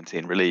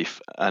COVID-19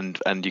 relief, and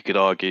you could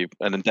argue,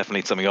 and then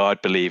definitely something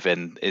I'd believe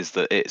in, is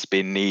that it's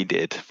been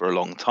needed for a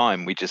long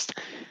time. We just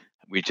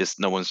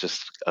no one's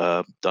just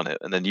done it,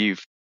 and then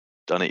you've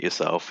done it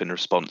yourself in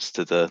response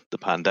to the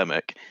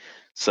pandemic.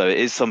 So it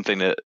is something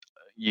that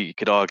you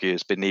could argue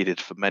has been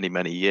needed for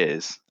many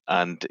years.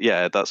 And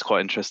yeah, that's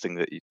quite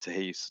interesting to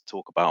hear you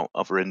talk about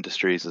other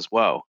industries as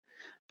well,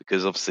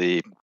 because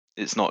obviously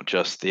it's not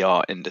just the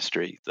art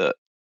industry that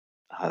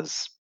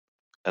has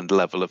a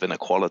level of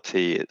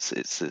inequality.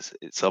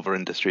 It's other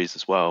industries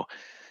as well.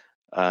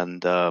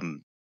 And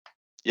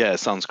yeah, it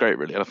sounds great,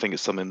 really. And I think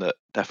it's something that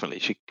definitely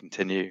should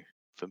continue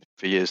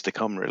for years to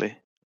come, really.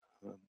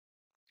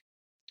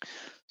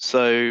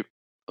 So I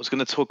was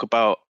going to talk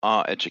about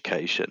art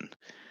education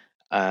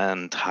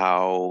and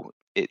how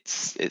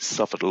it's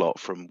suffered a lot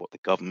from what the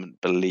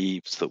government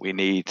believes that we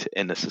need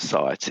in a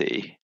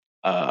society,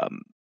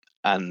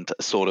 and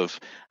sort of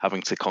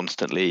having to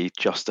constantly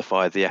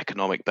justify the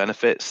economic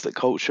benefits that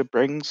culture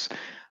brings,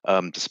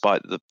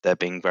 despite there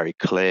being very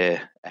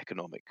clear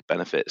economic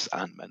benefits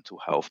and mental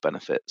health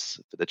benefits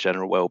for the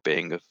general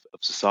well-being of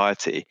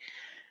society.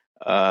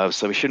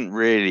 So we shouldn't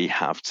really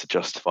have to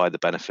justify the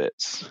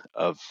benefits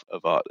of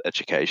art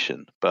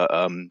education,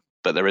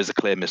 but there is a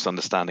clear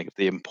misunderstanding of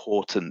the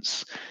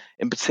importance,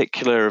 in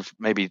particular, of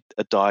maybe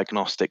a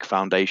diagnostic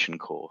foundation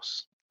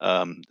course,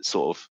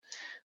 sort of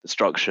the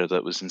structure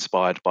that was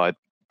inspired by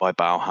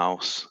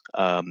Bauhaus,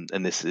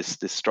 and this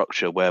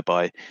structure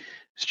whereby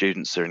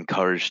students are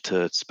encouraged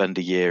to spend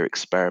a year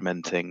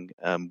experimenting,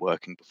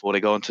 working before they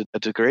go on to a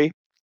degree.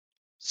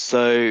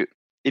 So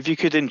if you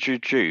could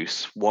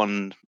introduce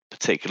one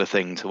particular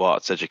thing to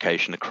arts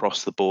education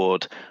across the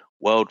board,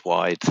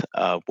 worldwide,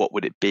 what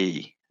would it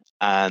be?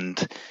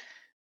 And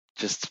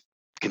just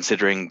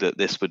considering that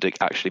this would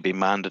actually be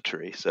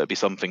mandatory, so it'd be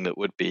something that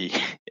would be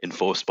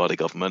enforced by the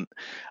government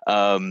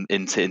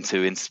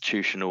into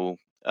institutional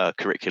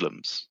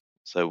curriculums.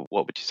 So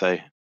what would you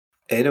say?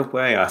 In a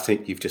way, I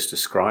think you've just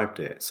described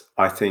it.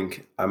 I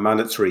think a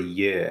mandatory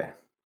year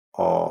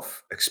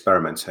of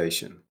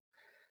experimentation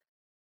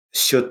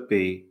should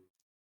be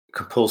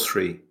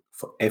compulsory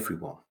for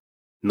everyone,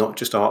 not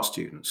just art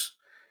students.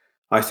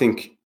 I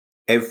think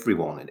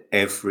everyone in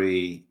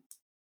every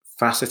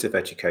facet of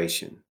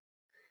education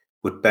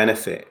would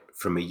benefit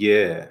from a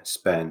year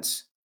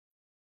spent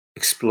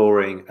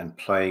exploring and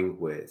playing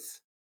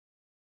with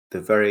the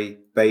very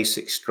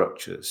basic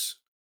structures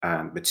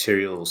and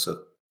materials of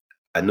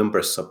a number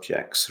of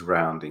subjects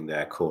surrounding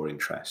their core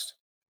interest.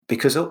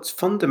 Because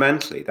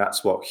fundamentally,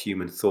 that's what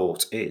human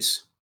thought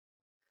is.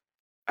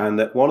 And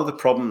that one of the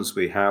problems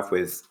we have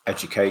with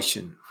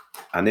education,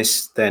 and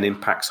this then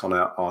impacts on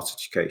our art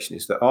education,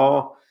 is that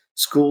our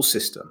school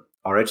system,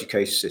 our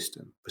education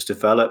system, was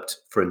developed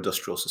for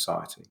industrial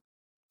society.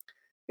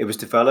 It was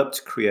developed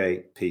to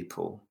create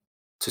people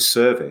to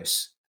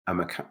service a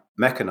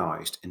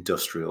mechanized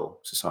industrial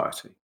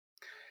society.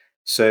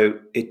 So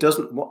it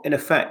doesn't, in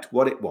effect,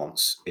 what it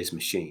wants is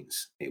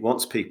machines. It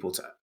wants people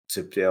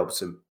to be able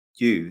to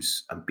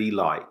use and be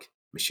like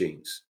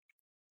machines.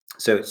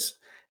 So it's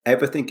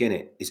everything in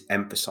it is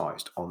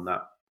emphasized on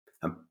that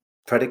and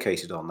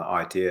predicated on the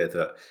idea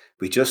that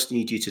we just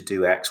need you to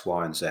do X,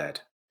 Y, and Z.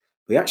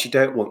 We actually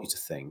don't want you to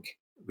think.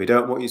 We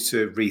don't want you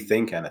to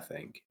rethink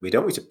anything. We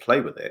don't want you to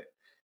play with it.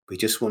 We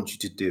just want you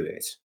to do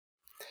it.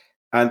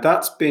 And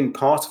that's been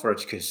part of our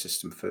education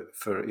system for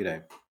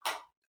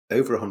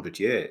over 100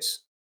 years.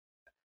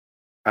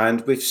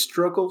 And we've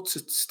struggled to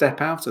step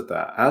out of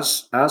that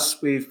as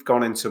we've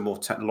gone into a more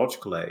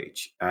technological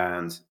age,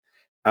 and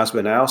as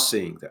we're now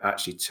seeing that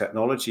actually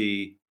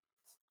technology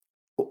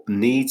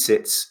needs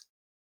its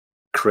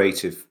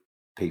creative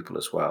people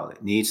as well.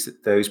 It needs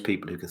those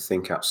people who can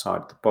think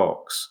outside the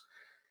box.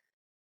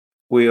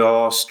 We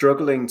are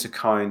struggling to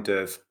kind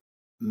of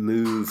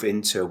move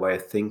into a way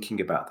of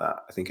thinking about that,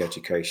 I think,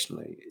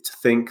 educationally. To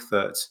think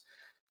that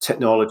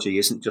technology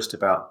isn't just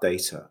about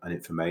data and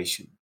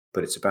information,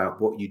 but it's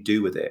about what you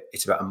do with it.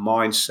 It's about a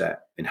mindset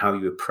in how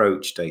you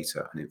approach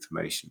data and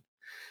information.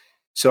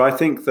 So I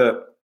think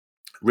that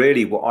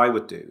really what I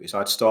would do is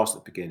I'd start at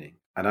the beginning,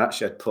 and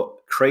actually I'd put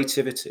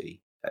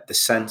creativity at the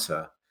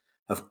center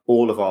of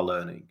all of our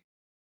learning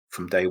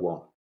from day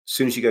one. As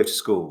soon as you go to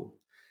school,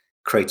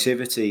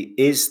 creativity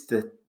is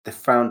the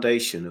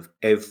foundation of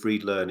every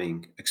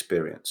learning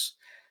experience,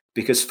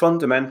 because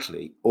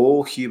fundamentally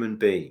all human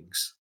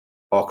beings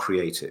are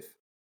creative.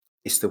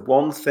 It's the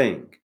one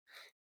thing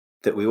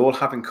that we all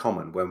have in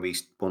common when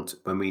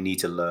we need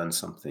to learn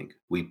something.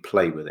 We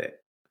play with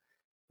it.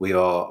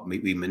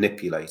 We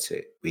manipulate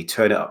it. We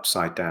turn it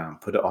upside down,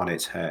 put it on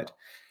its head.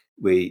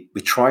 We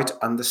try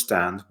to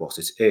understand what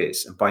it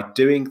is. And by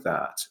doing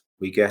that,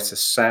 we get a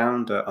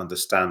sounder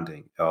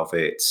understanding of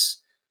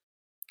its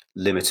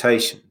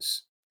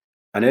limitations.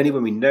 And only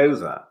when we know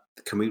that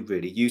can we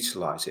really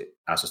utilize it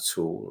as a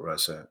tool or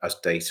as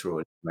data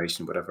or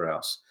information, whatever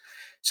else.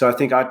 So I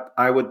think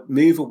I would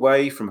move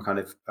away from a kind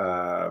of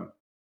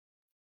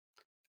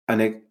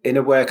and in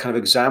a way, a kind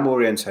of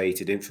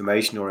exam-orientated,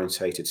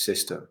 information-orientated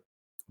system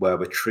where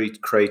we're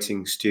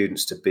creating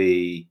students to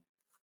be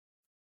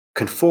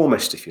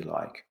conformist, if you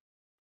like,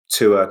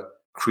 to a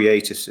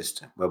creative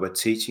system where we're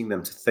teaching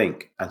them to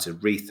think and to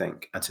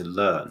rethink and to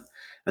learn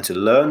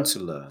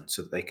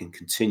so that they can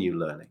continue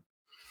learning.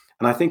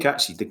 And I think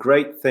actually the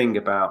great thing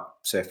about,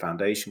 say, a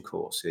foundation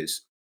course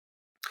is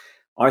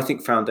I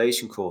think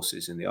foundation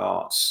courses in the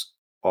arts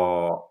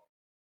are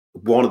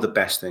one of the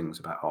best things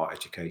about art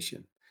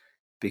education,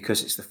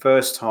 because it's the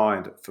first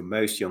time that for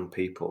most young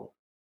people,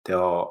 they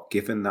are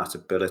given that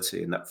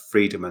ability and that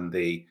freedom and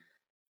the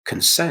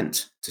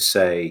consent to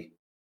say,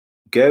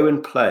 go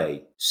and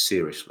play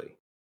seriously.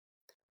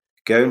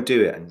 Go and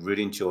do it and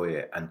really enjoy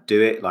it and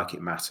do it like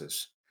it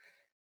matters.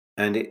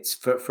 And it's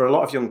for a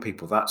lot of young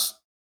people, that's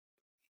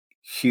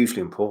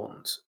hugely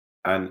important.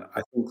 And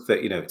I think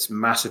that, it's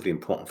massively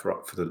important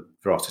for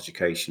art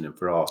education and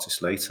for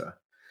artists later.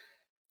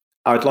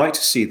 I'd like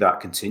to see that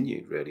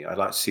continue, really. I'd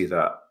like to see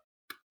that,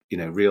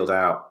 reeled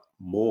out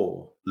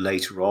more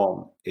later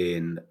on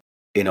in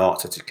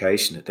art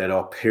education, that there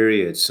are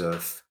periods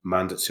of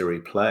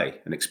mandatory play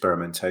and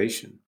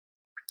experimentation.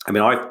 I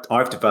mean,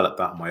 I've developed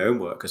that in my own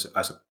work as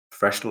a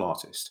professional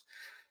artist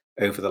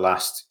over the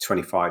last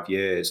 25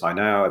 years. I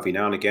now, every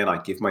now and again, I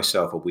give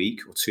myself a week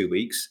or 2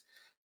 weeks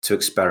to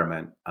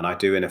experiment. And I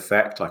do, in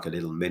effect, like a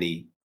little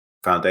mini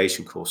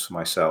foundation course for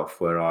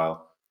myself where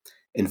I'll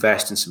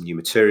invest in some new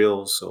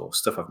materials or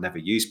stuff I've never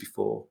used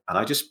before. And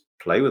I just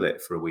play with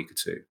it for a week or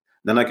two.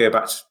 And then I go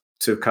back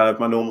to kind of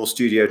my normal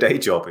studio day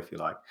job, if you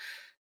like.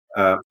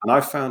 And I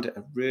found it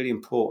a really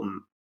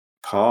important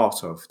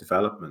part of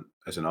development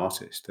as an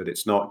artist, that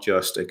it's not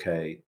just,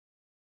 okay,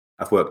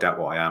 I've worked out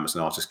what I am as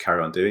an artist,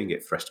 carry on doing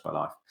it for the rest of my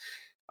life.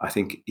 I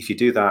think if you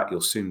do that,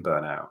 you'll soon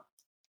burn out.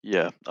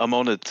 Yeah, I'm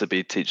honoured to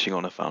be teaching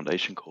on a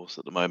foundation course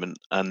at the moment,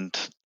 and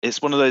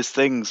it's one of those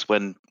things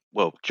when,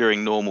 well,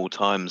 during normal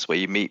times where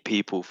you meet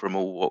people from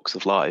all walks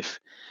of life,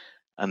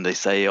 and they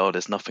say, "Oh,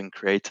 there's nothing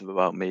creative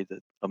about me.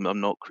 That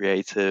I'm not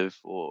creative,"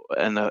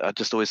 and I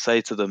just always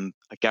say to them,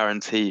 "I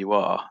guarantee you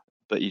are,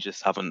 but you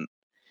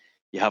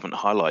haven't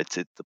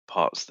highlighted the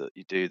parts that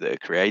you do that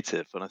are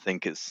creative." And I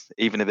think it's,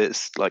 even if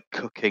it's like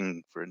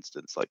cooking, for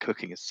instance, like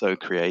cooking is so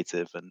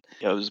creative. And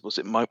was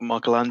it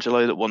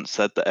Michelangelo that once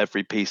said that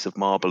every piece of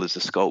marble is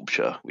a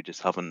sculpture? We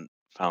just haven't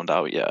found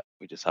out yet.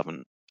 We just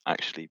haven't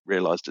actually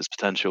realized its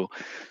potential.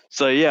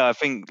 So yeah, I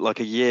think like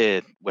a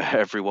year where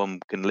everyone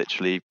can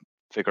literally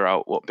figure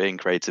out what being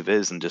creative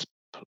is and just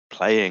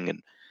playing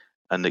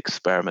and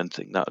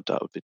experimenting, that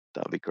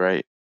would be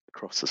great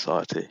across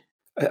society.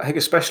 I think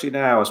especially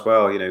now as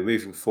well,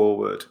 moving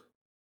forward,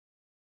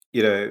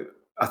 you know,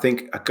 I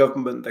think a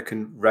government that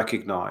can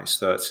recognise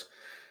that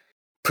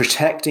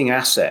protecting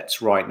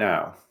assets right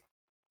now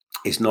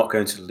is not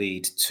going to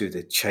lead to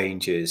the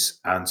changes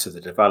and to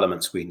the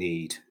developments we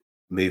need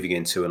moving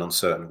into an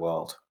uncertain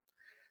world.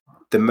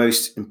 The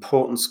most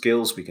important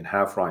skills we can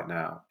have right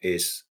now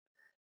is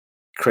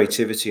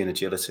creativity and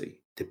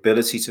agility, the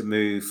ability to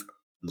move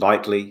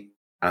lightly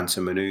and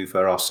to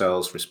maneuver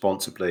ourselves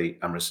responsibly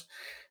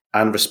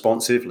and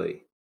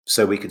responsively,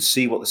 so we can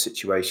see what the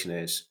situation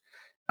is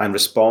and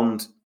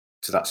respond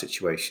to that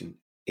situation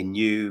in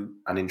new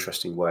and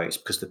interesting ways.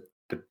 Because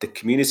the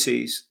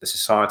communities, the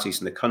societies,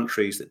 and the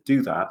countries that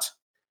do that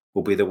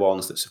will be the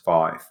ones that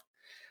survive.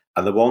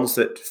 And the ones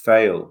that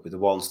fail will be the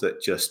ones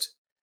that just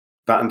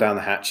batten down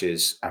the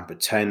hatches and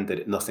pretend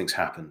that nothing's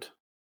happened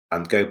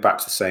and go back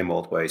to the same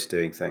old ways of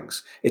doing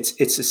things. It's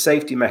a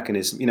safety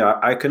mechanism.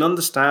 I can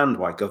understand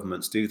why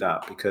governments do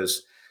that,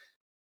 because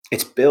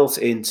it's built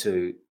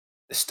into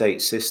the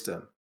state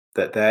system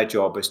that their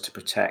job is to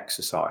protect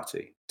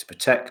society, to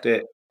protect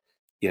it,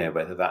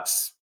 whether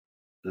that's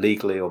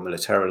legally or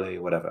militarily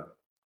or whatever.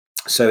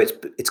 So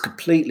it's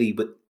completely,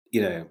 but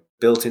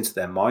built into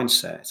their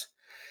mindset.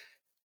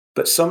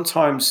 But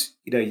sometimes,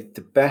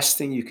 the best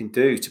thing you can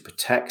do to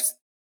protect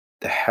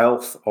the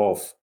health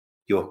of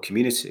your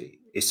community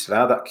is to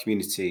allow that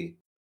community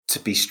to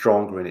be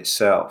stronger in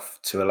itself,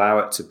 to allow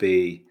it to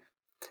be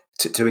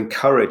to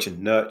encourage and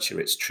nurture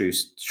its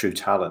true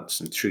talents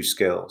and true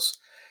skills.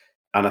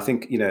 And I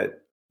think,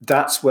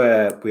 that's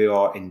where we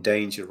are in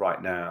danger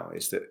right now,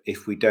 is that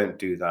if we don't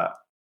do that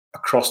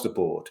across the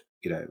board,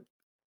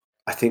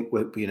 I think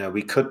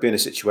we could be in a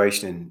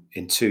situation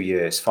in 2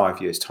 years,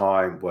 5 years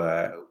time,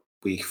 where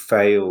we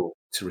fail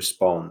to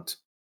respond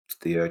to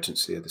the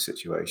urgency of the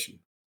situation.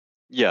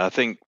 Yeah, I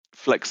think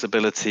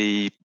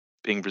flexibility,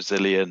 being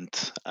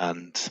resilient,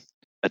 and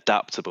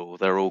adaptable,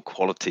 they're all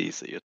qualities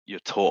that you're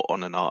taught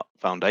on an art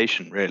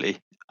foundation, really.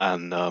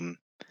 And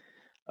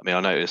I mean,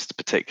 I noticed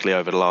particularly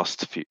over the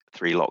last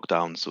three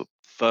lockdowns, or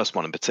first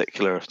one in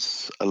particular,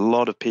 a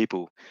lot of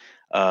people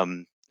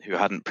who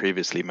hadn't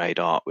previously made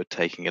art were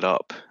taking it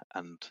up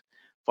and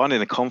finding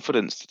the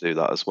confidence to do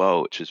that as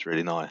well, which is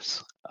really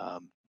nice.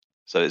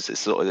 So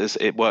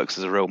it works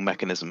as a real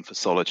mechanism for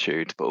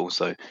solitude, but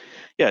also,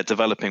 yeah,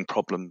 developing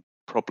problem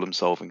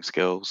solving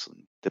skills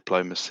and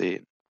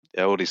diplomacy.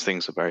 Yeah, all these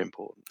things are very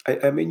important.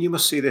 I mean, you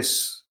must see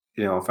this,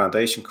 on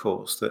foundation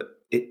course, that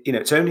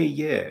it's only a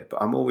year,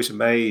 but I'm always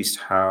amazed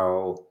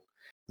how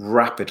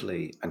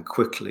rapidly and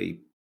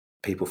quickly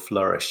people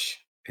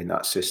flourish in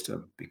that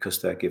system,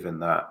 because they're given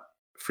that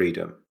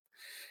freedom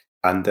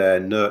and they're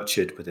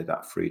nurtured within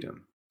that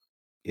freedom.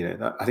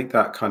 I think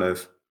that kind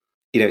of,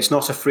 it's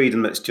not a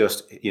freedom that's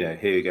just, here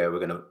you go,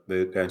 we're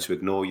going to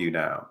ignore you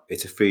now.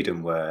 It's a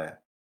freedom where,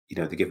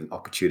 they're given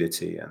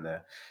opportunity and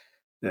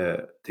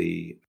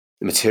the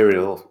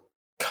material,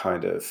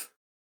 kind of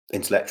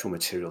intellectual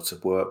material to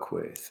work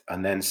with,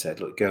 and then said,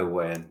 look, go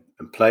away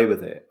and play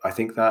with it. I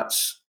think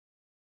that's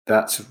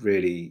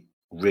really,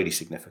 really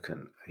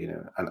significant,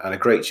 and a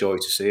great joy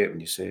to see it when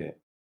you see it.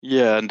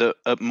 Yeah, and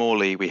at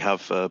Morley we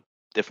have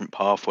different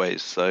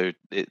pathways. So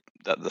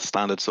that the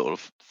standard sort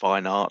of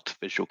fine art,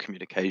 visual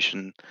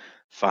communication,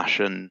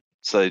 fashion.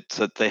 So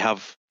they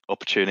have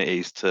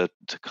opportunities to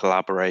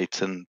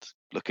collaborate and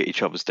look at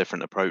each other's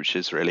different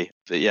approaches, really.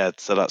 But yeah,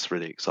 so that's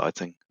really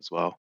exciting as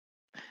well.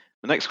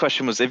 The next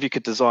question was, if you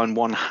could design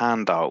one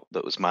handout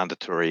that was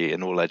mandatory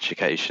in all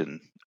education,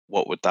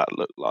 what would that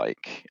look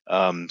like?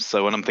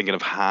 So when I'm thinking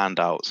of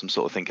handouts, I'm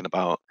sort of thinking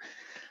about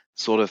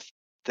sort of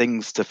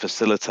things to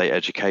facilitate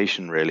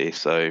education, really.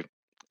 So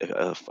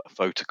a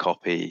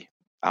photocopy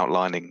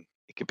outlining,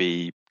 it could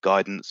be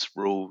guidance,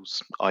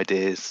 rules,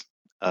 ideas,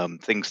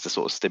 things to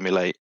sort of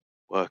stimulate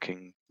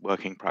working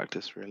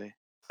practice, really.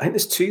 I think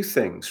there's two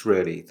things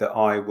really that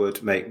I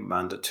would make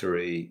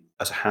mandatory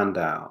as a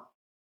handout,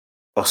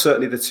 or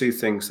certainly the two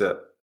things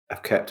that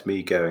have kept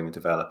me going and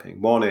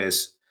developing. One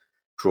is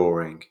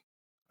drawing.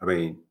 I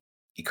mean,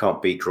 you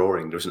can't beat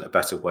drawing. There isn't a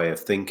better way of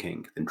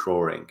thinking than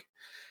drawing.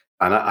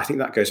 And I think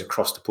that goes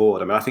across the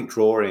board. I mean, I think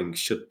drawing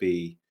should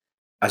be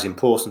as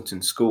important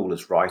in school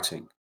as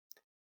writing,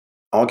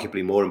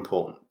 arguably more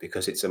important,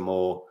 because it's a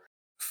more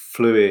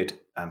fluid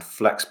and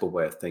flexible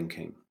way of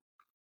thinking.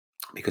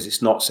 because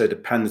it's not so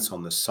dependent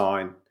on the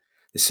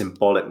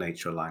symbolic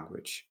nature of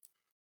language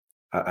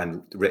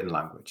and written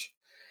language.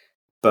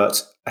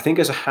 But I think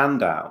as a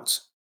handout,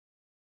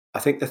 I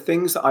think the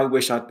things that I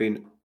wish I'd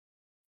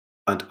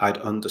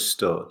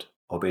understood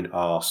or been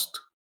asked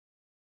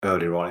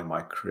earlier on in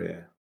my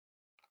career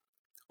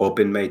or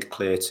been made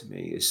clear to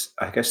me is,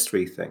 I guess,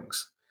 three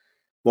things.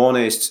 One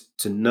is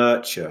to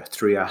nurture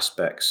three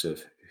aspects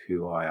of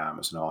who I am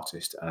as an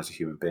artist and as a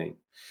human being.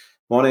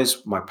 One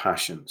is my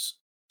passions.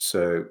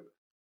 So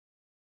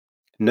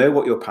know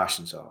what your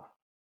passions are.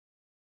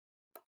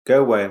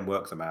 Go away and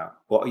work them out.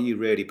 What are you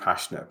really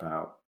passionate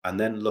about? And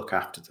then look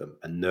after them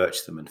and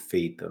nurture them and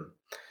feed them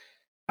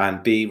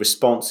and be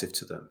responsive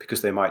to them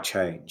because they might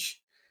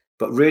change.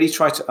 But really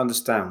try to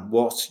understand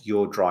what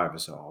your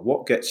drivers are,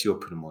 what gets you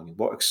up in the morning,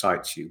 what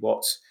excites you,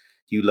 what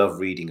you love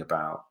reading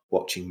about,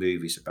 watching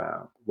movies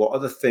about, what are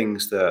the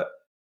things that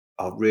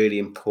are really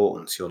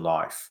important to your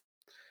life,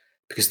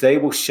 because they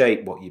will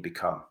shape what you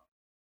become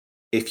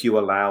if you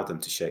allow them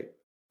to shape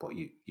what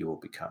you will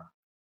become.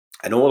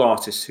 And all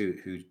artists who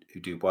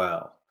do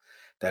well,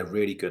 they're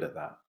really good at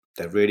that.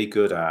 They're really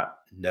good at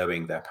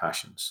knowing their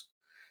passions.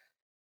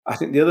 I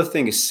think the other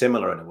thing is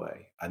similar in a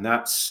way, and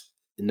that's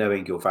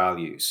knowing your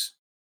values.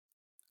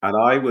 And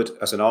I would,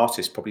 as an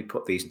artist, probably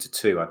put these into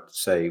two. I'd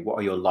say, what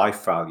are your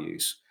life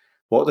values?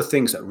 What are the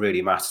things that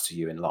really matter to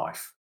you in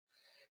life?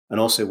 And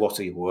also, what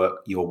are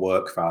your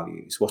work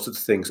values? What are the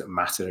things that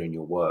matter in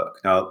your work?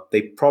 Now,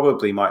 they're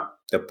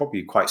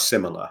probably quite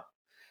similar,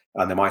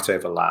 and they might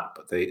overlap,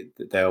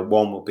 but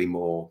one will be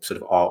more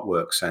sort of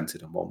artwork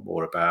centered, and one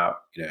more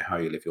about how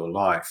you live your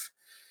life.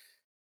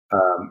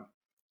 Um,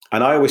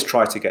 and I always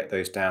try to get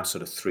those down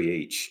sort of three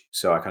each,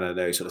 so I kind of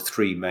know sort of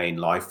three main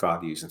life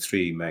values and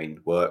three main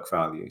work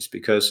values,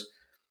 because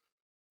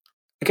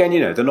again,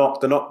 they're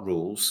not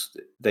rules.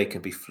 They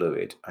can be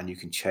fluid, and you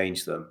can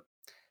change them,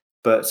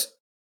 but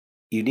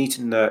you need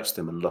to nurture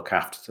them and look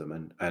after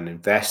them and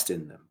invest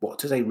in them. What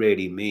do they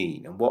really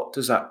mean? And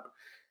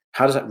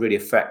how does that really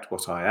affect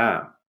what I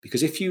am?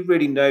 Because if you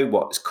really know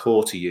what is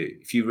core to you,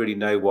 if you really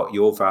know what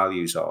your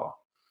values are,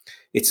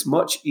 it's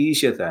much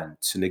easier then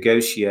to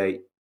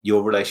negotiate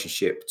your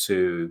relationship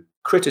to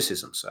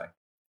criticism, say.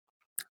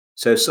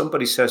 So if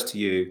somebody says to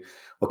you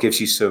or gives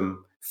you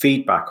some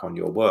feedback on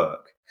your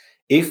work,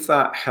 if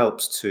that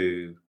helps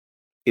to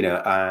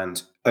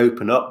and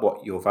open up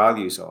what your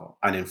values are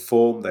and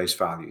inform those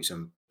values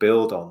and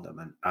build on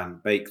them and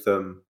make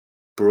them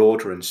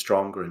broader and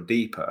stronger and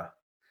deeper,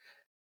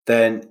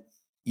 then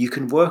you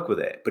can work with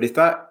it. But if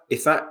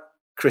that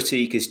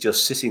critique is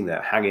just sitting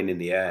there hanging in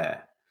the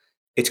air,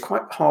 it's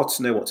quite hard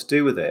to know what to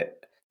do with it.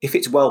 If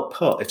it's well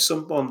put, if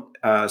someone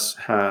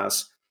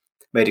has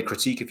made a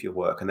critique of your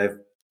work and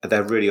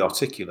they're really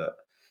articulate,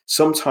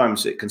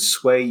 sometimes it can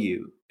sway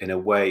you in a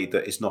way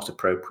that is not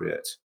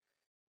appropriate,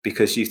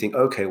 because you think,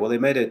 okay, well, they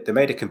made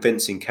a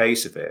convincing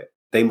case of it.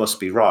 They must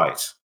be right,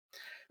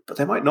 but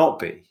they might not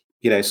be.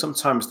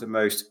 Sometimes the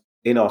most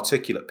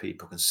inarticulate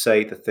people can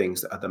say the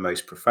things that are the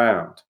most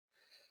profound.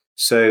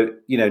 So,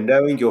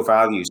 knowing your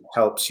values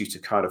helps you to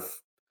kind of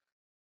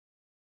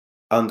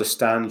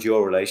understand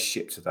your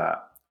relationship to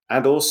that,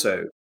 and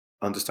also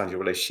understand your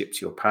relationship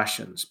to your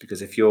passions.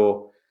 Because if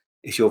your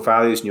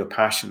values and your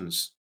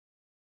passions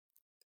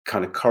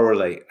kind of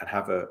correlate and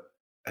have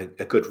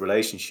a good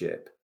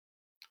relationship,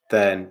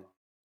 then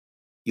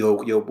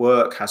your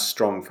work has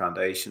strong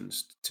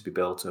foundations to be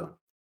built on.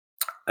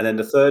 And then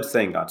the third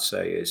thing I'd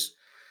say is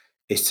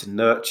to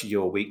nurture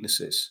your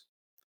weaknesses.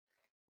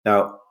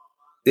 Now,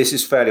 this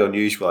is fairly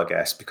unusual, I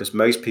guess, because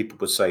most people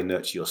would say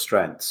nurture your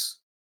strengths,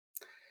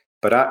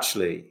 but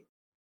actually,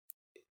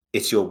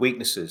 it's your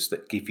weaknesses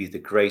that give you the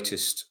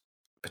greatest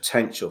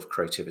potential for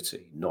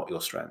creativity, not your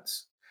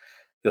strengths.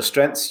 Your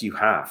strengths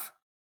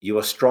you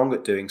are strong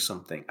at doing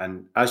something,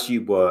 and as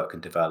you work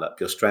and develop,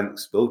 your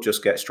strengths will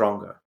just get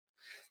stronger.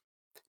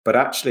 But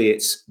actually,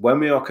 it's when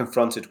we are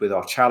confronted with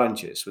our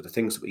challenges, with the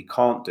things that we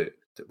can't do,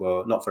 that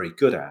we're not very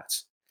good at,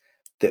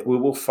 that we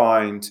will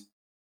find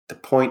the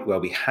point where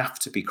we have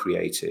to be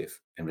creative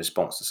in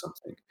response to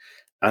something,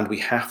 and we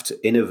have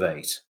to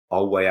innovate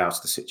our way out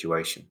of the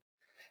situation.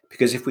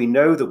 Because if we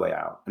know the way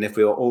out, and if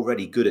we are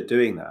already good at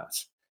doing that,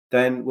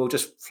 then we'll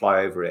just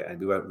fly over it and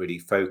we won't really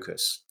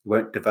focus. We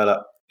won't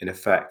develop, in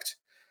effect,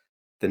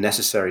 the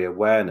necessary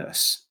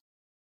awareness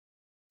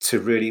to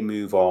really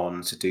move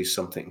on, to do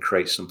something,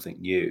 create something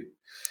new.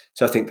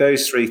 So I think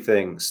those three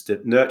things, to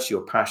nurture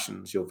your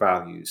passions, your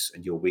values,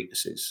 and your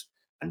weaknesses,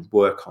 and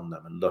work on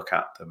them and look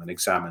at them and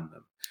examine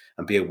them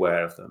and be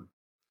aware of them,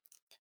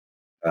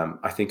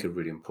 I think are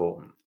really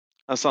important.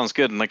 That sounds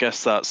good. And I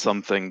guess that's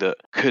something that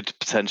could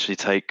potentially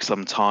take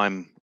some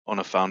time on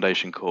a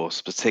foundation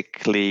course,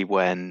 particularly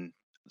when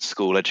the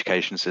school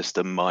education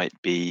system might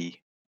be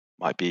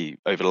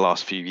over the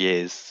last few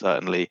years,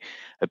 certainly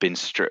have been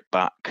stripped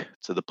back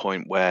to the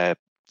point where,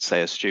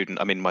 say, a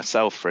student, I mean,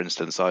 myself, for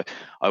instance,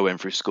 I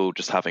went through school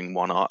just having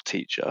one art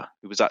teacher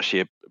who was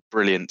actually a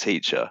brilliant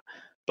teacher,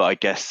 but I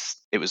guess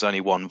it was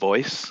only one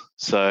voice.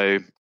 So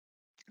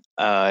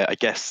I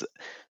guess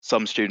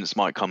some students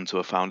might come to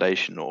a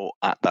foundation or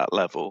at that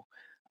level,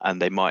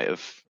 and they might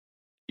have,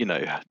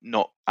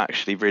 not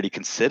actually really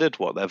considered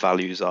what their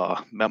values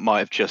are. That might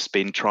have just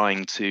been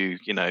trying to,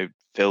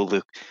 fill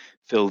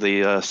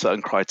the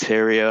certain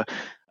criteria,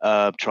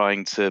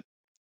 trying to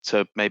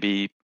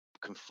maybe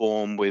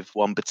conform with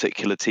one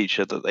particular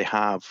teacher that they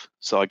have.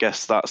 So I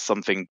guess that's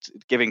something,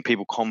 giving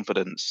people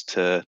confidence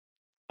to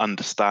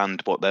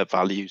understand what their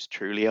values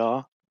truly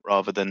are,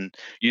 rather than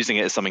using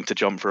it as something to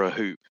jump through a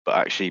hoop, but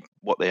actually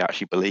what they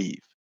actually believe.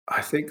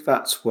 I think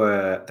that's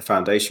where the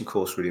foundation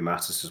course really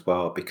matters as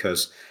well,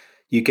 because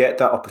you get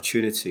that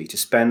opportunity to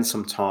spend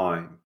some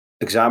time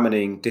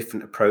examining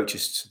different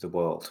approaches to the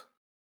world.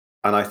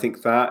 And I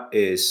think that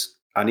is,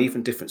 and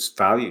even different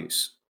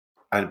values.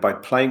 And by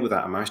playing with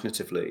that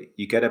imaginatively,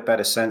 you get a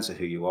better sense of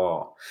who you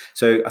are.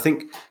 So I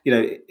think,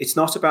 it's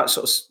not about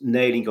sort of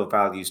nailing your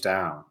values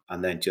down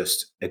and then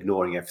just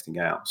ignoring everything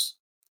else.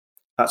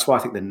 That's why I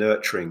think the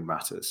nurturing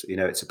matters.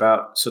 It's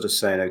about sort of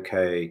saying,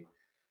 okay,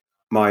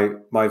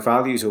 my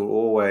values are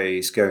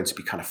always going to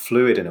be kind of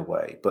fluid in a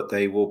way, but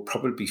they will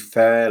probably be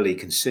fairly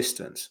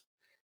consistent.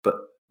 But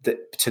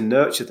to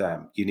nurture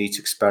them, you need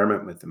to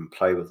experiment with them,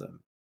 play with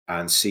them,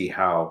 and see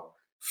how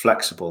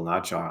flexible and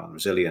agile and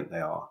resilient they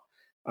are.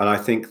 And I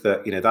think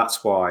that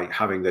that's why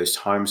having those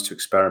times to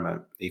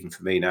experiment, even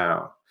for me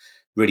now,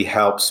 really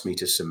helps me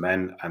to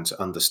cement and to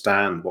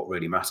understand what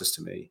really matters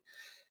to me.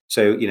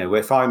 So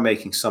if I'm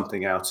making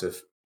something out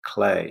of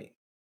clay,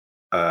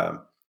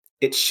 um,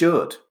 it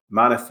should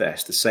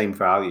manifest the same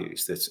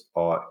values that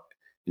are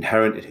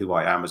inherent in who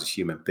I am as a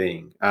human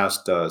being, as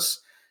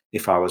does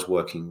if I was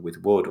working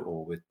with wood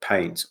or with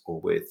paint or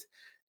with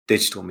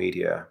digital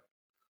media.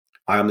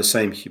 I am the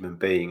same human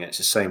being, and it's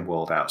the same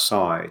world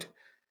outside.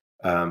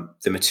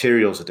 The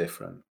materials are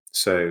different,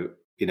 so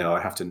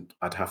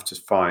I'd have to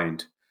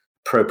find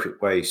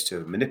appropriate ways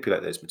to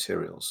manipulate those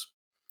materials.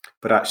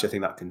 But actually, I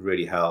think that can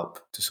really help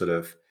to sort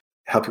of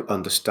help you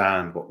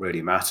understand what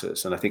really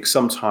matters. And I think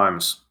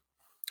sometimes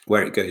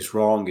where it goes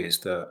wrong is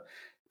that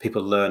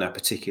people learn a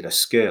particular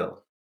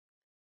skill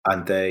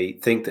and they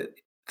think that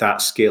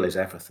that skill is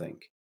everything.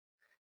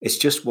 It's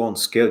just one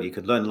skill. You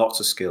could learn lots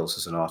of skills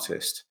as an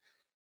artist,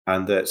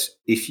 and that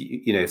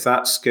if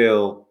that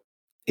skill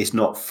is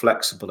not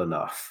flexible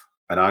enough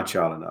and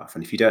agile enough,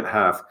 and if you don't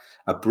have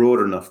a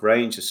broad enough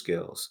range of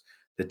skills,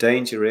 the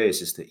danger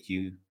is that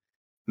you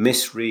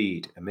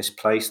misread and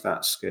misplace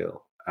that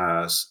skill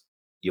as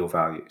your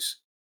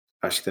values.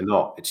 Actually, they're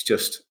not. It's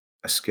just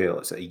a skill.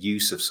 It's a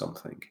use of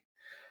something.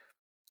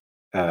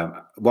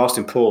 Whilst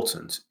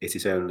important, it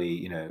is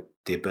only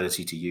the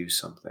ability to use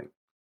something.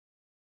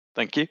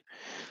 Thank you.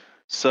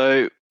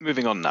 So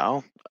moving on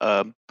now,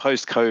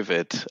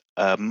 post-COVID,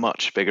 a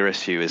much bigger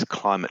issue is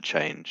climate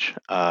change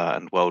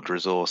and world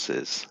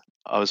resources.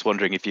 I was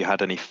wondering if you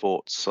had any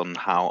thoughts on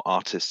how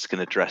artists can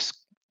address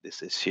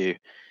this issue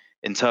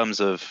in terms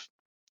of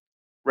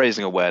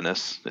raising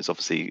awareness. It's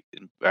obviously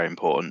very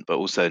important, but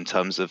also in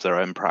terms of their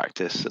own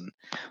practice and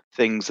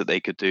things that they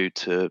could do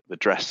to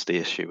address the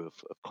issue of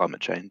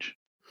climate change.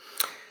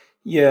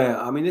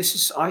 Yeah, I mean,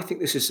 I think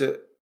this is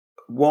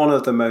one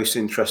of the most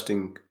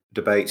interesting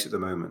debates at the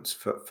moment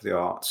for the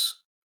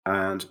arts,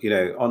 and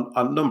on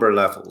a number of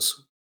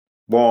levels.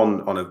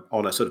 One,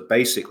 on a sort of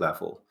basic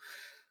level,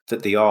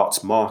 that the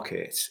arts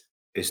market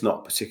is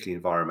not particularly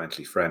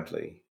environmentally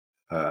friendly.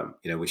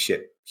 We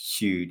ship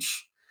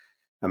huge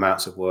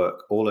amounts of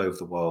work all over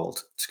the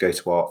world to go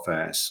to art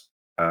fairs,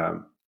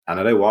 and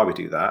I know why we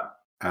do that.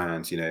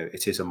 And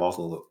it is a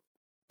model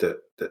that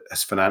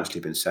has financially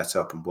been set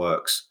up and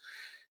works.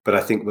 But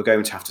I think we're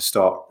going to have to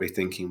start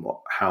rethinking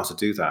how to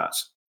do that.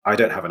 I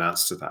don't have an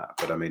answer to that,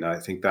 but I mean, I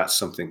think that's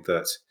something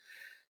that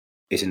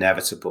is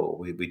inevitable.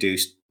 We do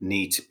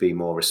need to be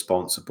more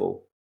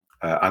responsible,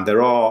 and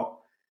there are,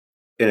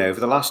 over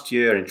the last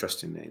year,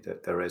 interestingly,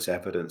 that there is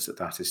evidence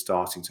that is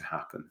starting to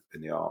happen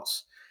in the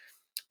arts.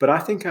 But I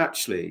think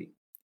actually,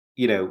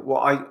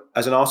 what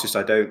as an artist,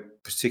 I don't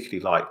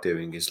particularly like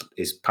doing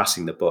is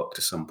passing the buck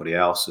to somebody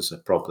else as a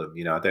problem.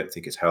 I don't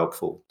think it's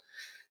helpful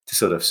to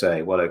sort of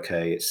say, well,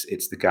 okay,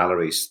 it's the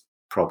gallery's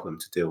problem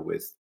to deal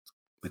with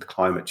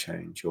climate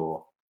change,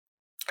 or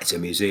it's a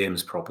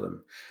museum's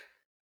problem,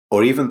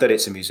 or even that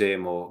it's a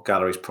museum or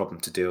gallery's problem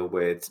to deal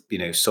with,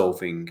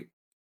 solving,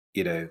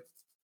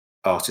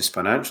 artists'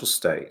 financial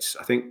states.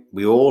 I think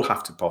we all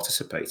have to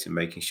participate in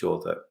making sure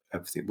that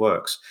everything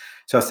works.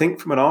 So I think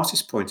from an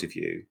artist's point of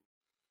view,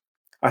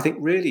 I think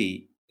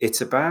really it's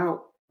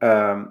about,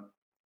 I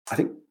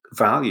think,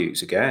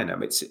 values again. I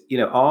mean, it's,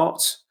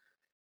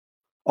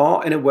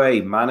 art in a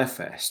way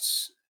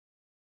manifests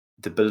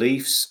the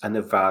beliefs and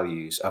the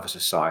values of a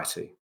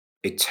society.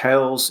 It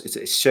shows,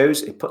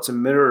 it puts a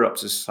mirror up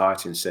to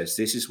society and says,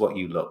 this is what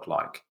you look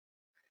like.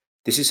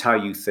 This is how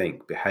you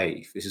think,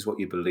 behave. This is what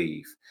you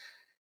believe.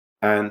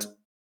 And,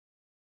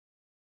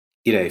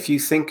 if you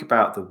think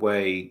about the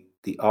way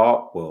the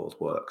art world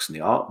works and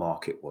the art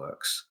market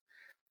works,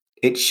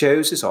 it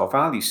shows us our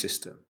value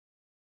system.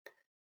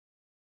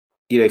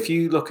 If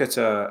you look at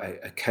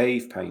a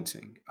cave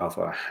painting of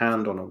a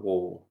hand on a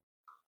wall,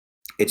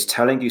 It's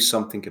telling you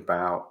something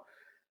about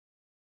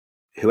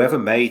whoever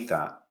made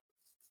that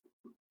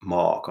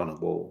mark on a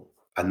wall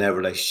and their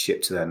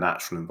relationship to their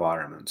natural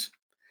environment,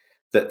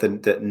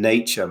 that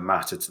nature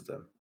mattered to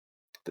them,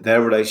 that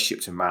their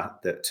relationship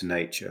to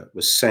nature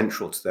was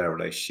central to their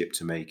relationship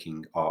to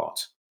making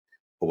art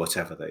or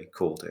whatever they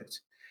called it.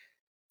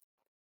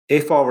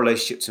 If our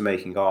relationship to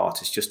making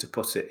art is just to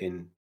put it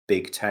in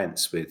big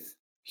tents with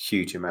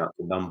huge amounts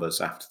of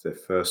numbers after the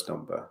first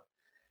number,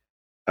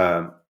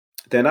 um,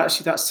 then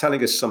actually that's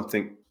telling us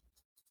something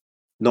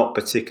not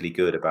particularly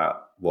good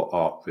about what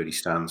art really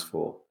stands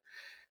for.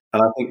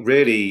 And I think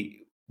really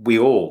we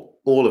all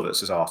of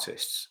us as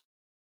artists,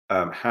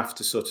 have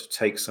to sort of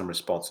take some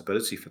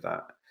responsibility for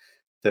that.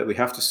 That we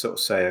have to sort of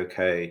say,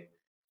 okay,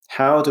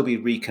 how do we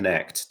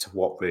reconnect to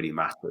what really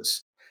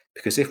matters?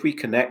 Because if we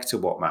connect to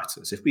what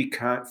matters, if we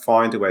can't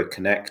find a way of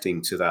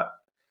connecting to that,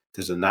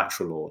 there's a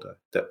natural order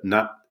that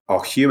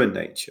our human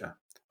nature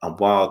and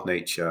wild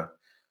nature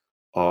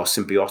are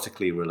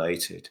symbiotically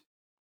related,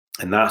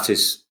 and that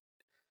is,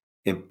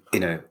 you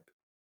know,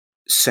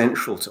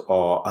 central to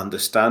our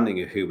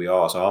understanding of who we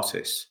are as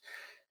artists,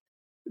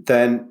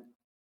 then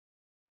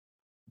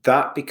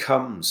that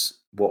becomes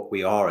what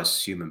we are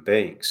as human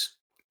beings.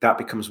 That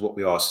becomes what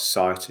we are as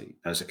society,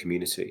 as a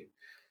community.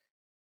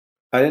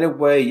 And in a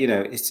way,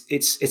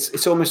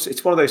 it's almost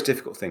it's one of those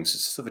difficult things.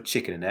 It's sort of a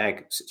chicken and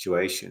egg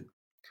situation.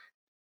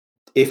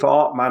 If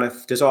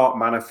does art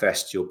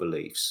manifest your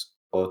beliefs,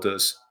 or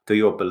do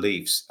your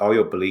beliefs are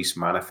your beliefs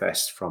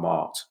manifest from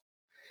art?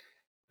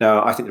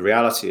 Now, I think the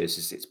reality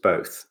is it's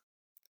both,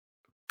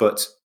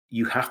 but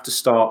you have to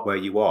start where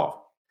you are.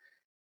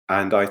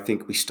 And I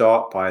think we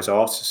start by, as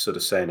artists, sort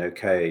of saying,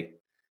 okay,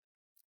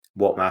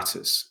 what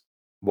matters?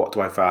 What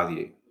do I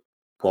value?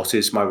 What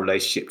is my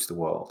relationship to the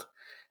world?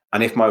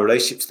 And if my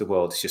relationship to the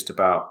world is just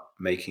about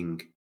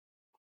making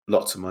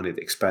lots of money at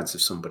the expense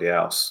of somebody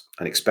else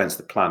and expense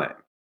the planet,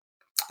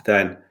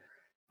 then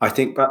I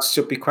think that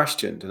should be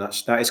questioned, and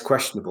that is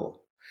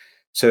questionable.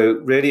 So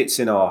really, it's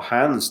in our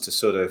hands to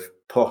sort of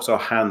put our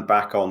hand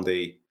back on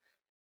the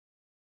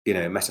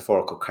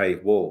metaphorical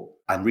cave wall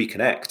and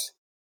reconnect,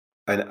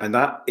 and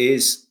that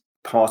is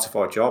part of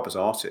our job as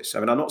artists. I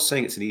mean, I'm not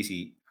saying there's an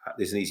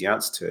easy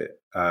answer to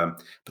it,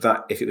 but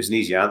that if it was an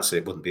easy answer,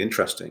 it wouldn't be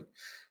interesting.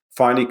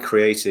 Finding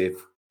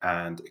creative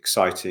and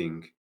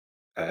exciting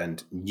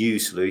and new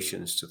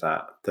solutions to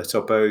that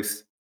are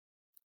both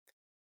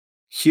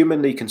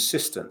humanly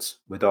consistent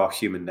with our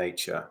human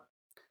nature,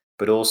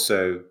 but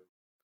also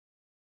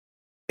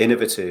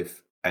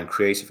innovative and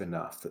creative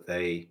enough that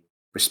they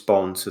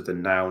respond to the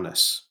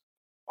nowness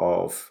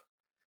of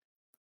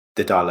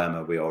the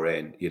dilemma we are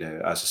in,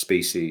 as a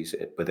species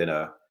within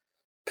a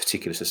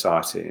particular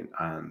society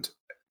and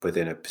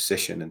within a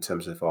position in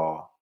terms of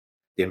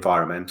the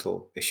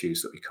environmental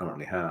issues that we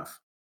currently have.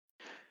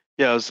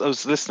 Yeah, I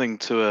was listening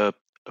to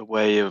a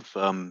way of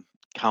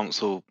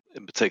council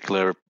in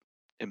particular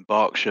in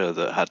Berkshire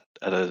that had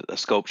a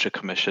sculpture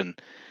commission,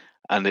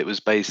 and it was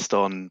based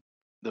on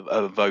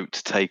a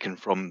vote taken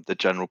from the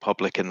general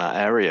public in that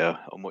area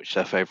on which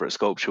their favourite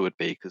sculpture would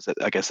be, because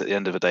I guess at the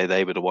end of the day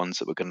they were the ones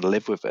that were going to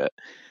live with it.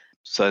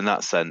 So in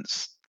that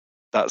sense,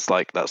 that's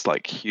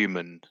like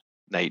human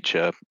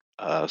nature,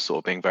 sort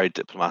of being very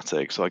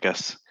diplomatic. So I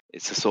guess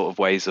it's the sort of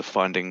ways of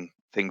finding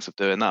things of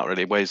doing that,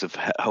 really ways of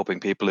helping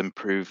people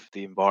improve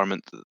the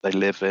environment that they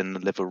live in,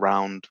 live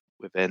around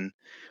within,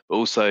 but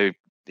also,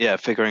 yeah,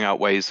 figuring out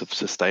ways of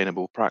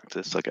sustainable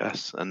practice, I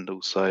guess, and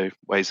also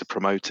ways of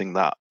promoting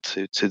that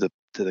to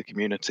the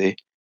community.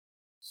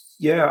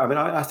 Yeah, I mean,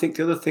 I think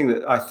the other thing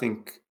that I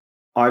think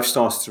I've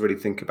started to really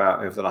think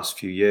about over the last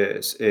few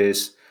years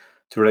is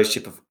the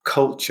relationship of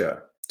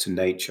culture to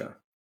nature.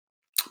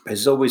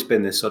 There's always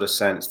been this sort of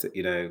sense that,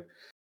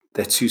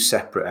 they're two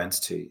separate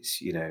entities.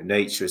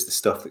 Nature is the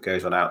stuff that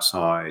goes on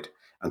outside,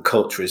 and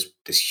culture is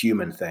this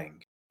human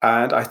thing.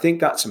 And I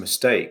think that's a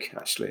mistake,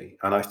 actually.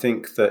 And I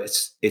think that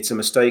it's a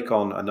mistake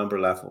on a number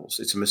of levels.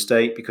 It's a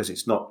mistake because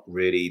it's not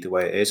really the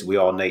way it is. We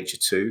are nature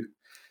too.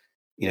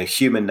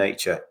 Human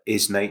nature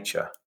is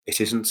nature. It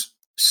isn't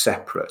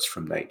separate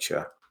from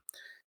nature.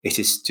 It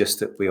is just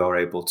that we are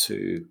able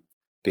to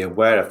be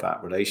aware of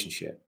that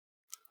relationship.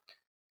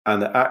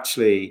 And that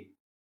actually,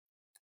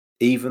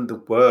 even the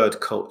word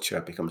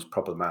culture becomes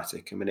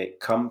problematic. I mean, it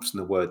comes from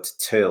the word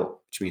till,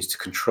 which means to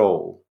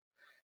control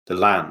the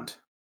land,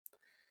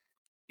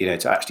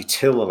 to actually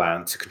till the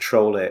land, to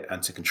control it,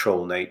 and to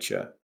control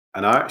nature.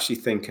 And I actually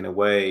think, in a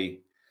way,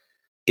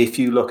 if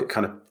you look at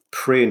kind of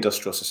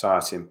pre-industrial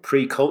society and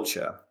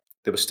pre-culture,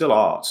 there was still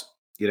art.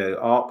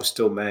 Art was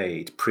still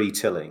made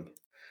pre-tilling,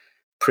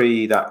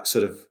 pre that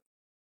sort of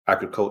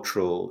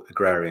agricultural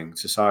agrarian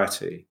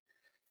society.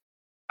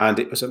 And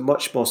it was a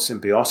much more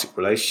symbiotic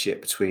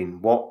relationship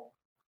between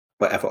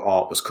whatever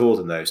art was called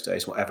in those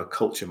days, whatever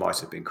culture might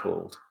have been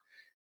called,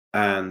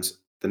 and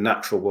the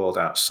natural world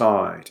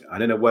outside.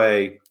 And in a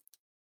way,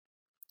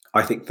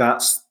 I think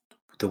that's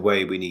the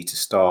way we need to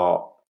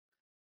start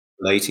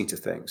relating to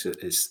things,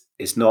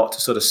 is not to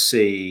sort of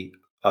see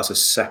us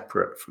as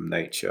separate from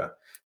nature,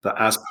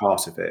 but as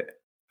part of it,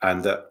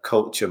 and that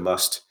culture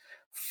must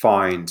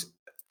find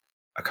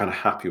a kind of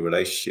happy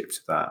relationship to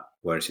that,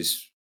 where it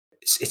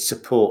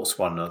supports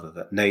one another,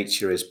 that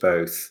nature is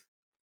both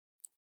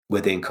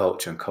within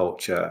culture and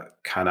culture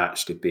can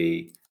actually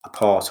be a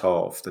part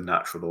of the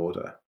natural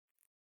order.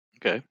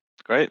 Okay,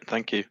 great.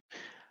 Thank you.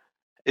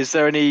 Is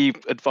there any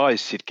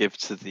advice you'd give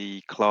to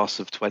the class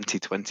of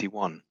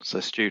 2021, so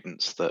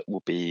students that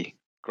will be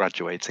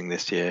graduating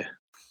this year?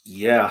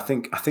 Yeah, I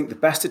think the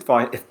best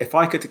advice, if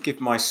I could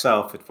give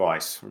myself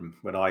advice from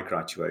when I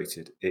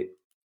graduated,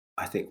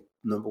 I think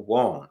number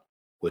one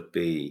would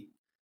be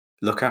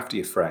look after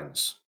your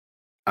friends.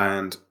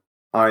 And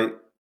I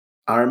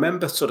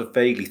remember sort of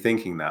vaguely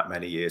thinking that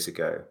many years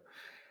ago,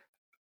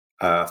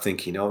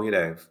 thinking, oh,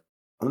 I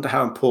wonder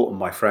how important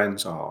my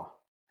friends are.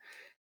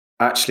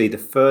 Actually, the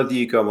further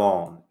you go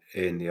on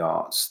in the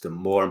arts, the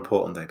more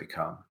important they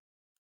become,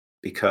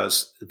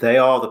 because they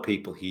are the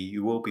people who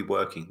you will be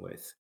working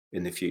with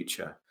in the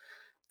future.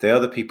 They are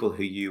the people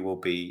who will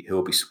be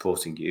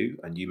supporting you,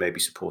 and you may be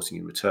supporting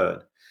in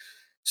return.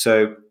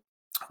 So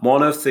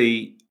one of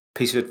the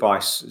piece of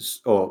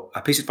advice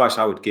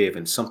I would give,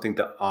 and something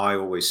that I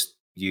always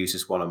use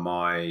as one of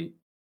my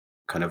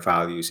kind of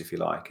values, if you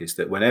like, is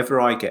that whenever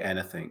I get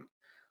anything,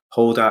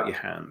 hold out your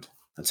hand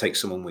and take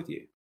someone with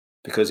you,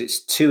 because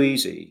it's too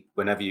easy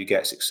whenever you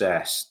get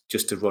success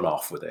just to run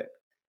off with it.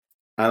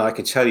 And I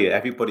can tell you,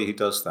 everybody who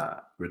does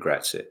that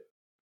regrets it,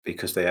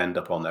 because they end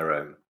up on their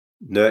own.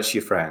 Nurture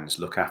your friends,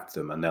 look after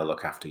them, and they'll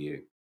look after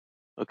you.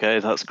 Okay,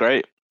 that's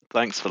great.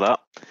 Thanks for that.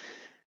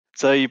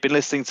 So you've been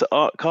listening to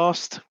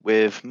Artcast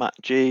with Matt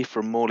G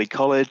from Morley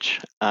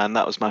College, and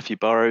that was Matthew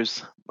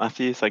Burrows.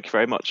 Matthew, thank you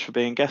very much for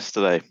being a guest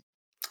today.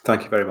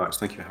 Thank you very much.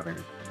 Thank you for having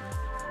me.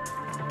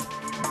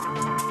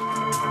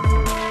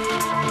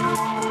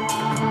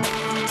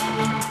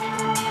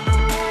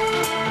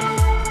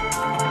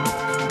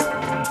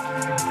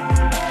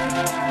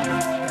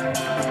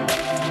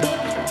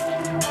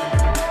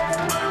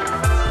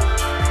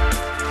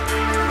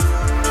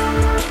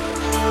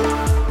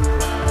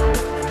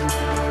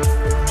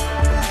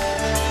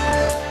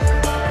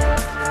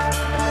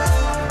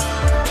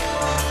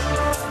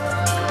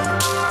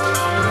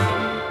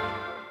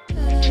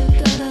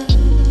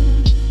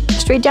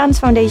 Street Dance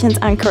Foundations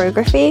and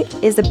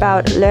Choreography is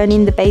about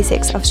learning the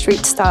basics of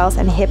street styles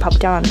and hip-hop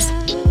dance.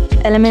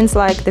 Elements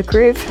like the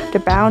groove, the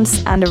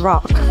bounce, and the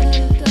rock.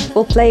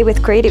 We'll play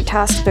with creative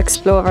tasks to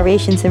explore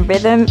variations in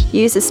rhythm,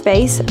 use the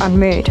space and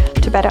mood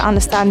to better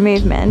understand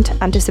movement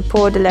and to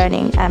support the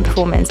learning and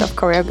performance of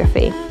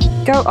choreography.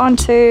 Go on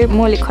to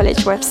Morley College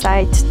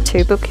website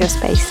to book your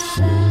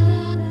space.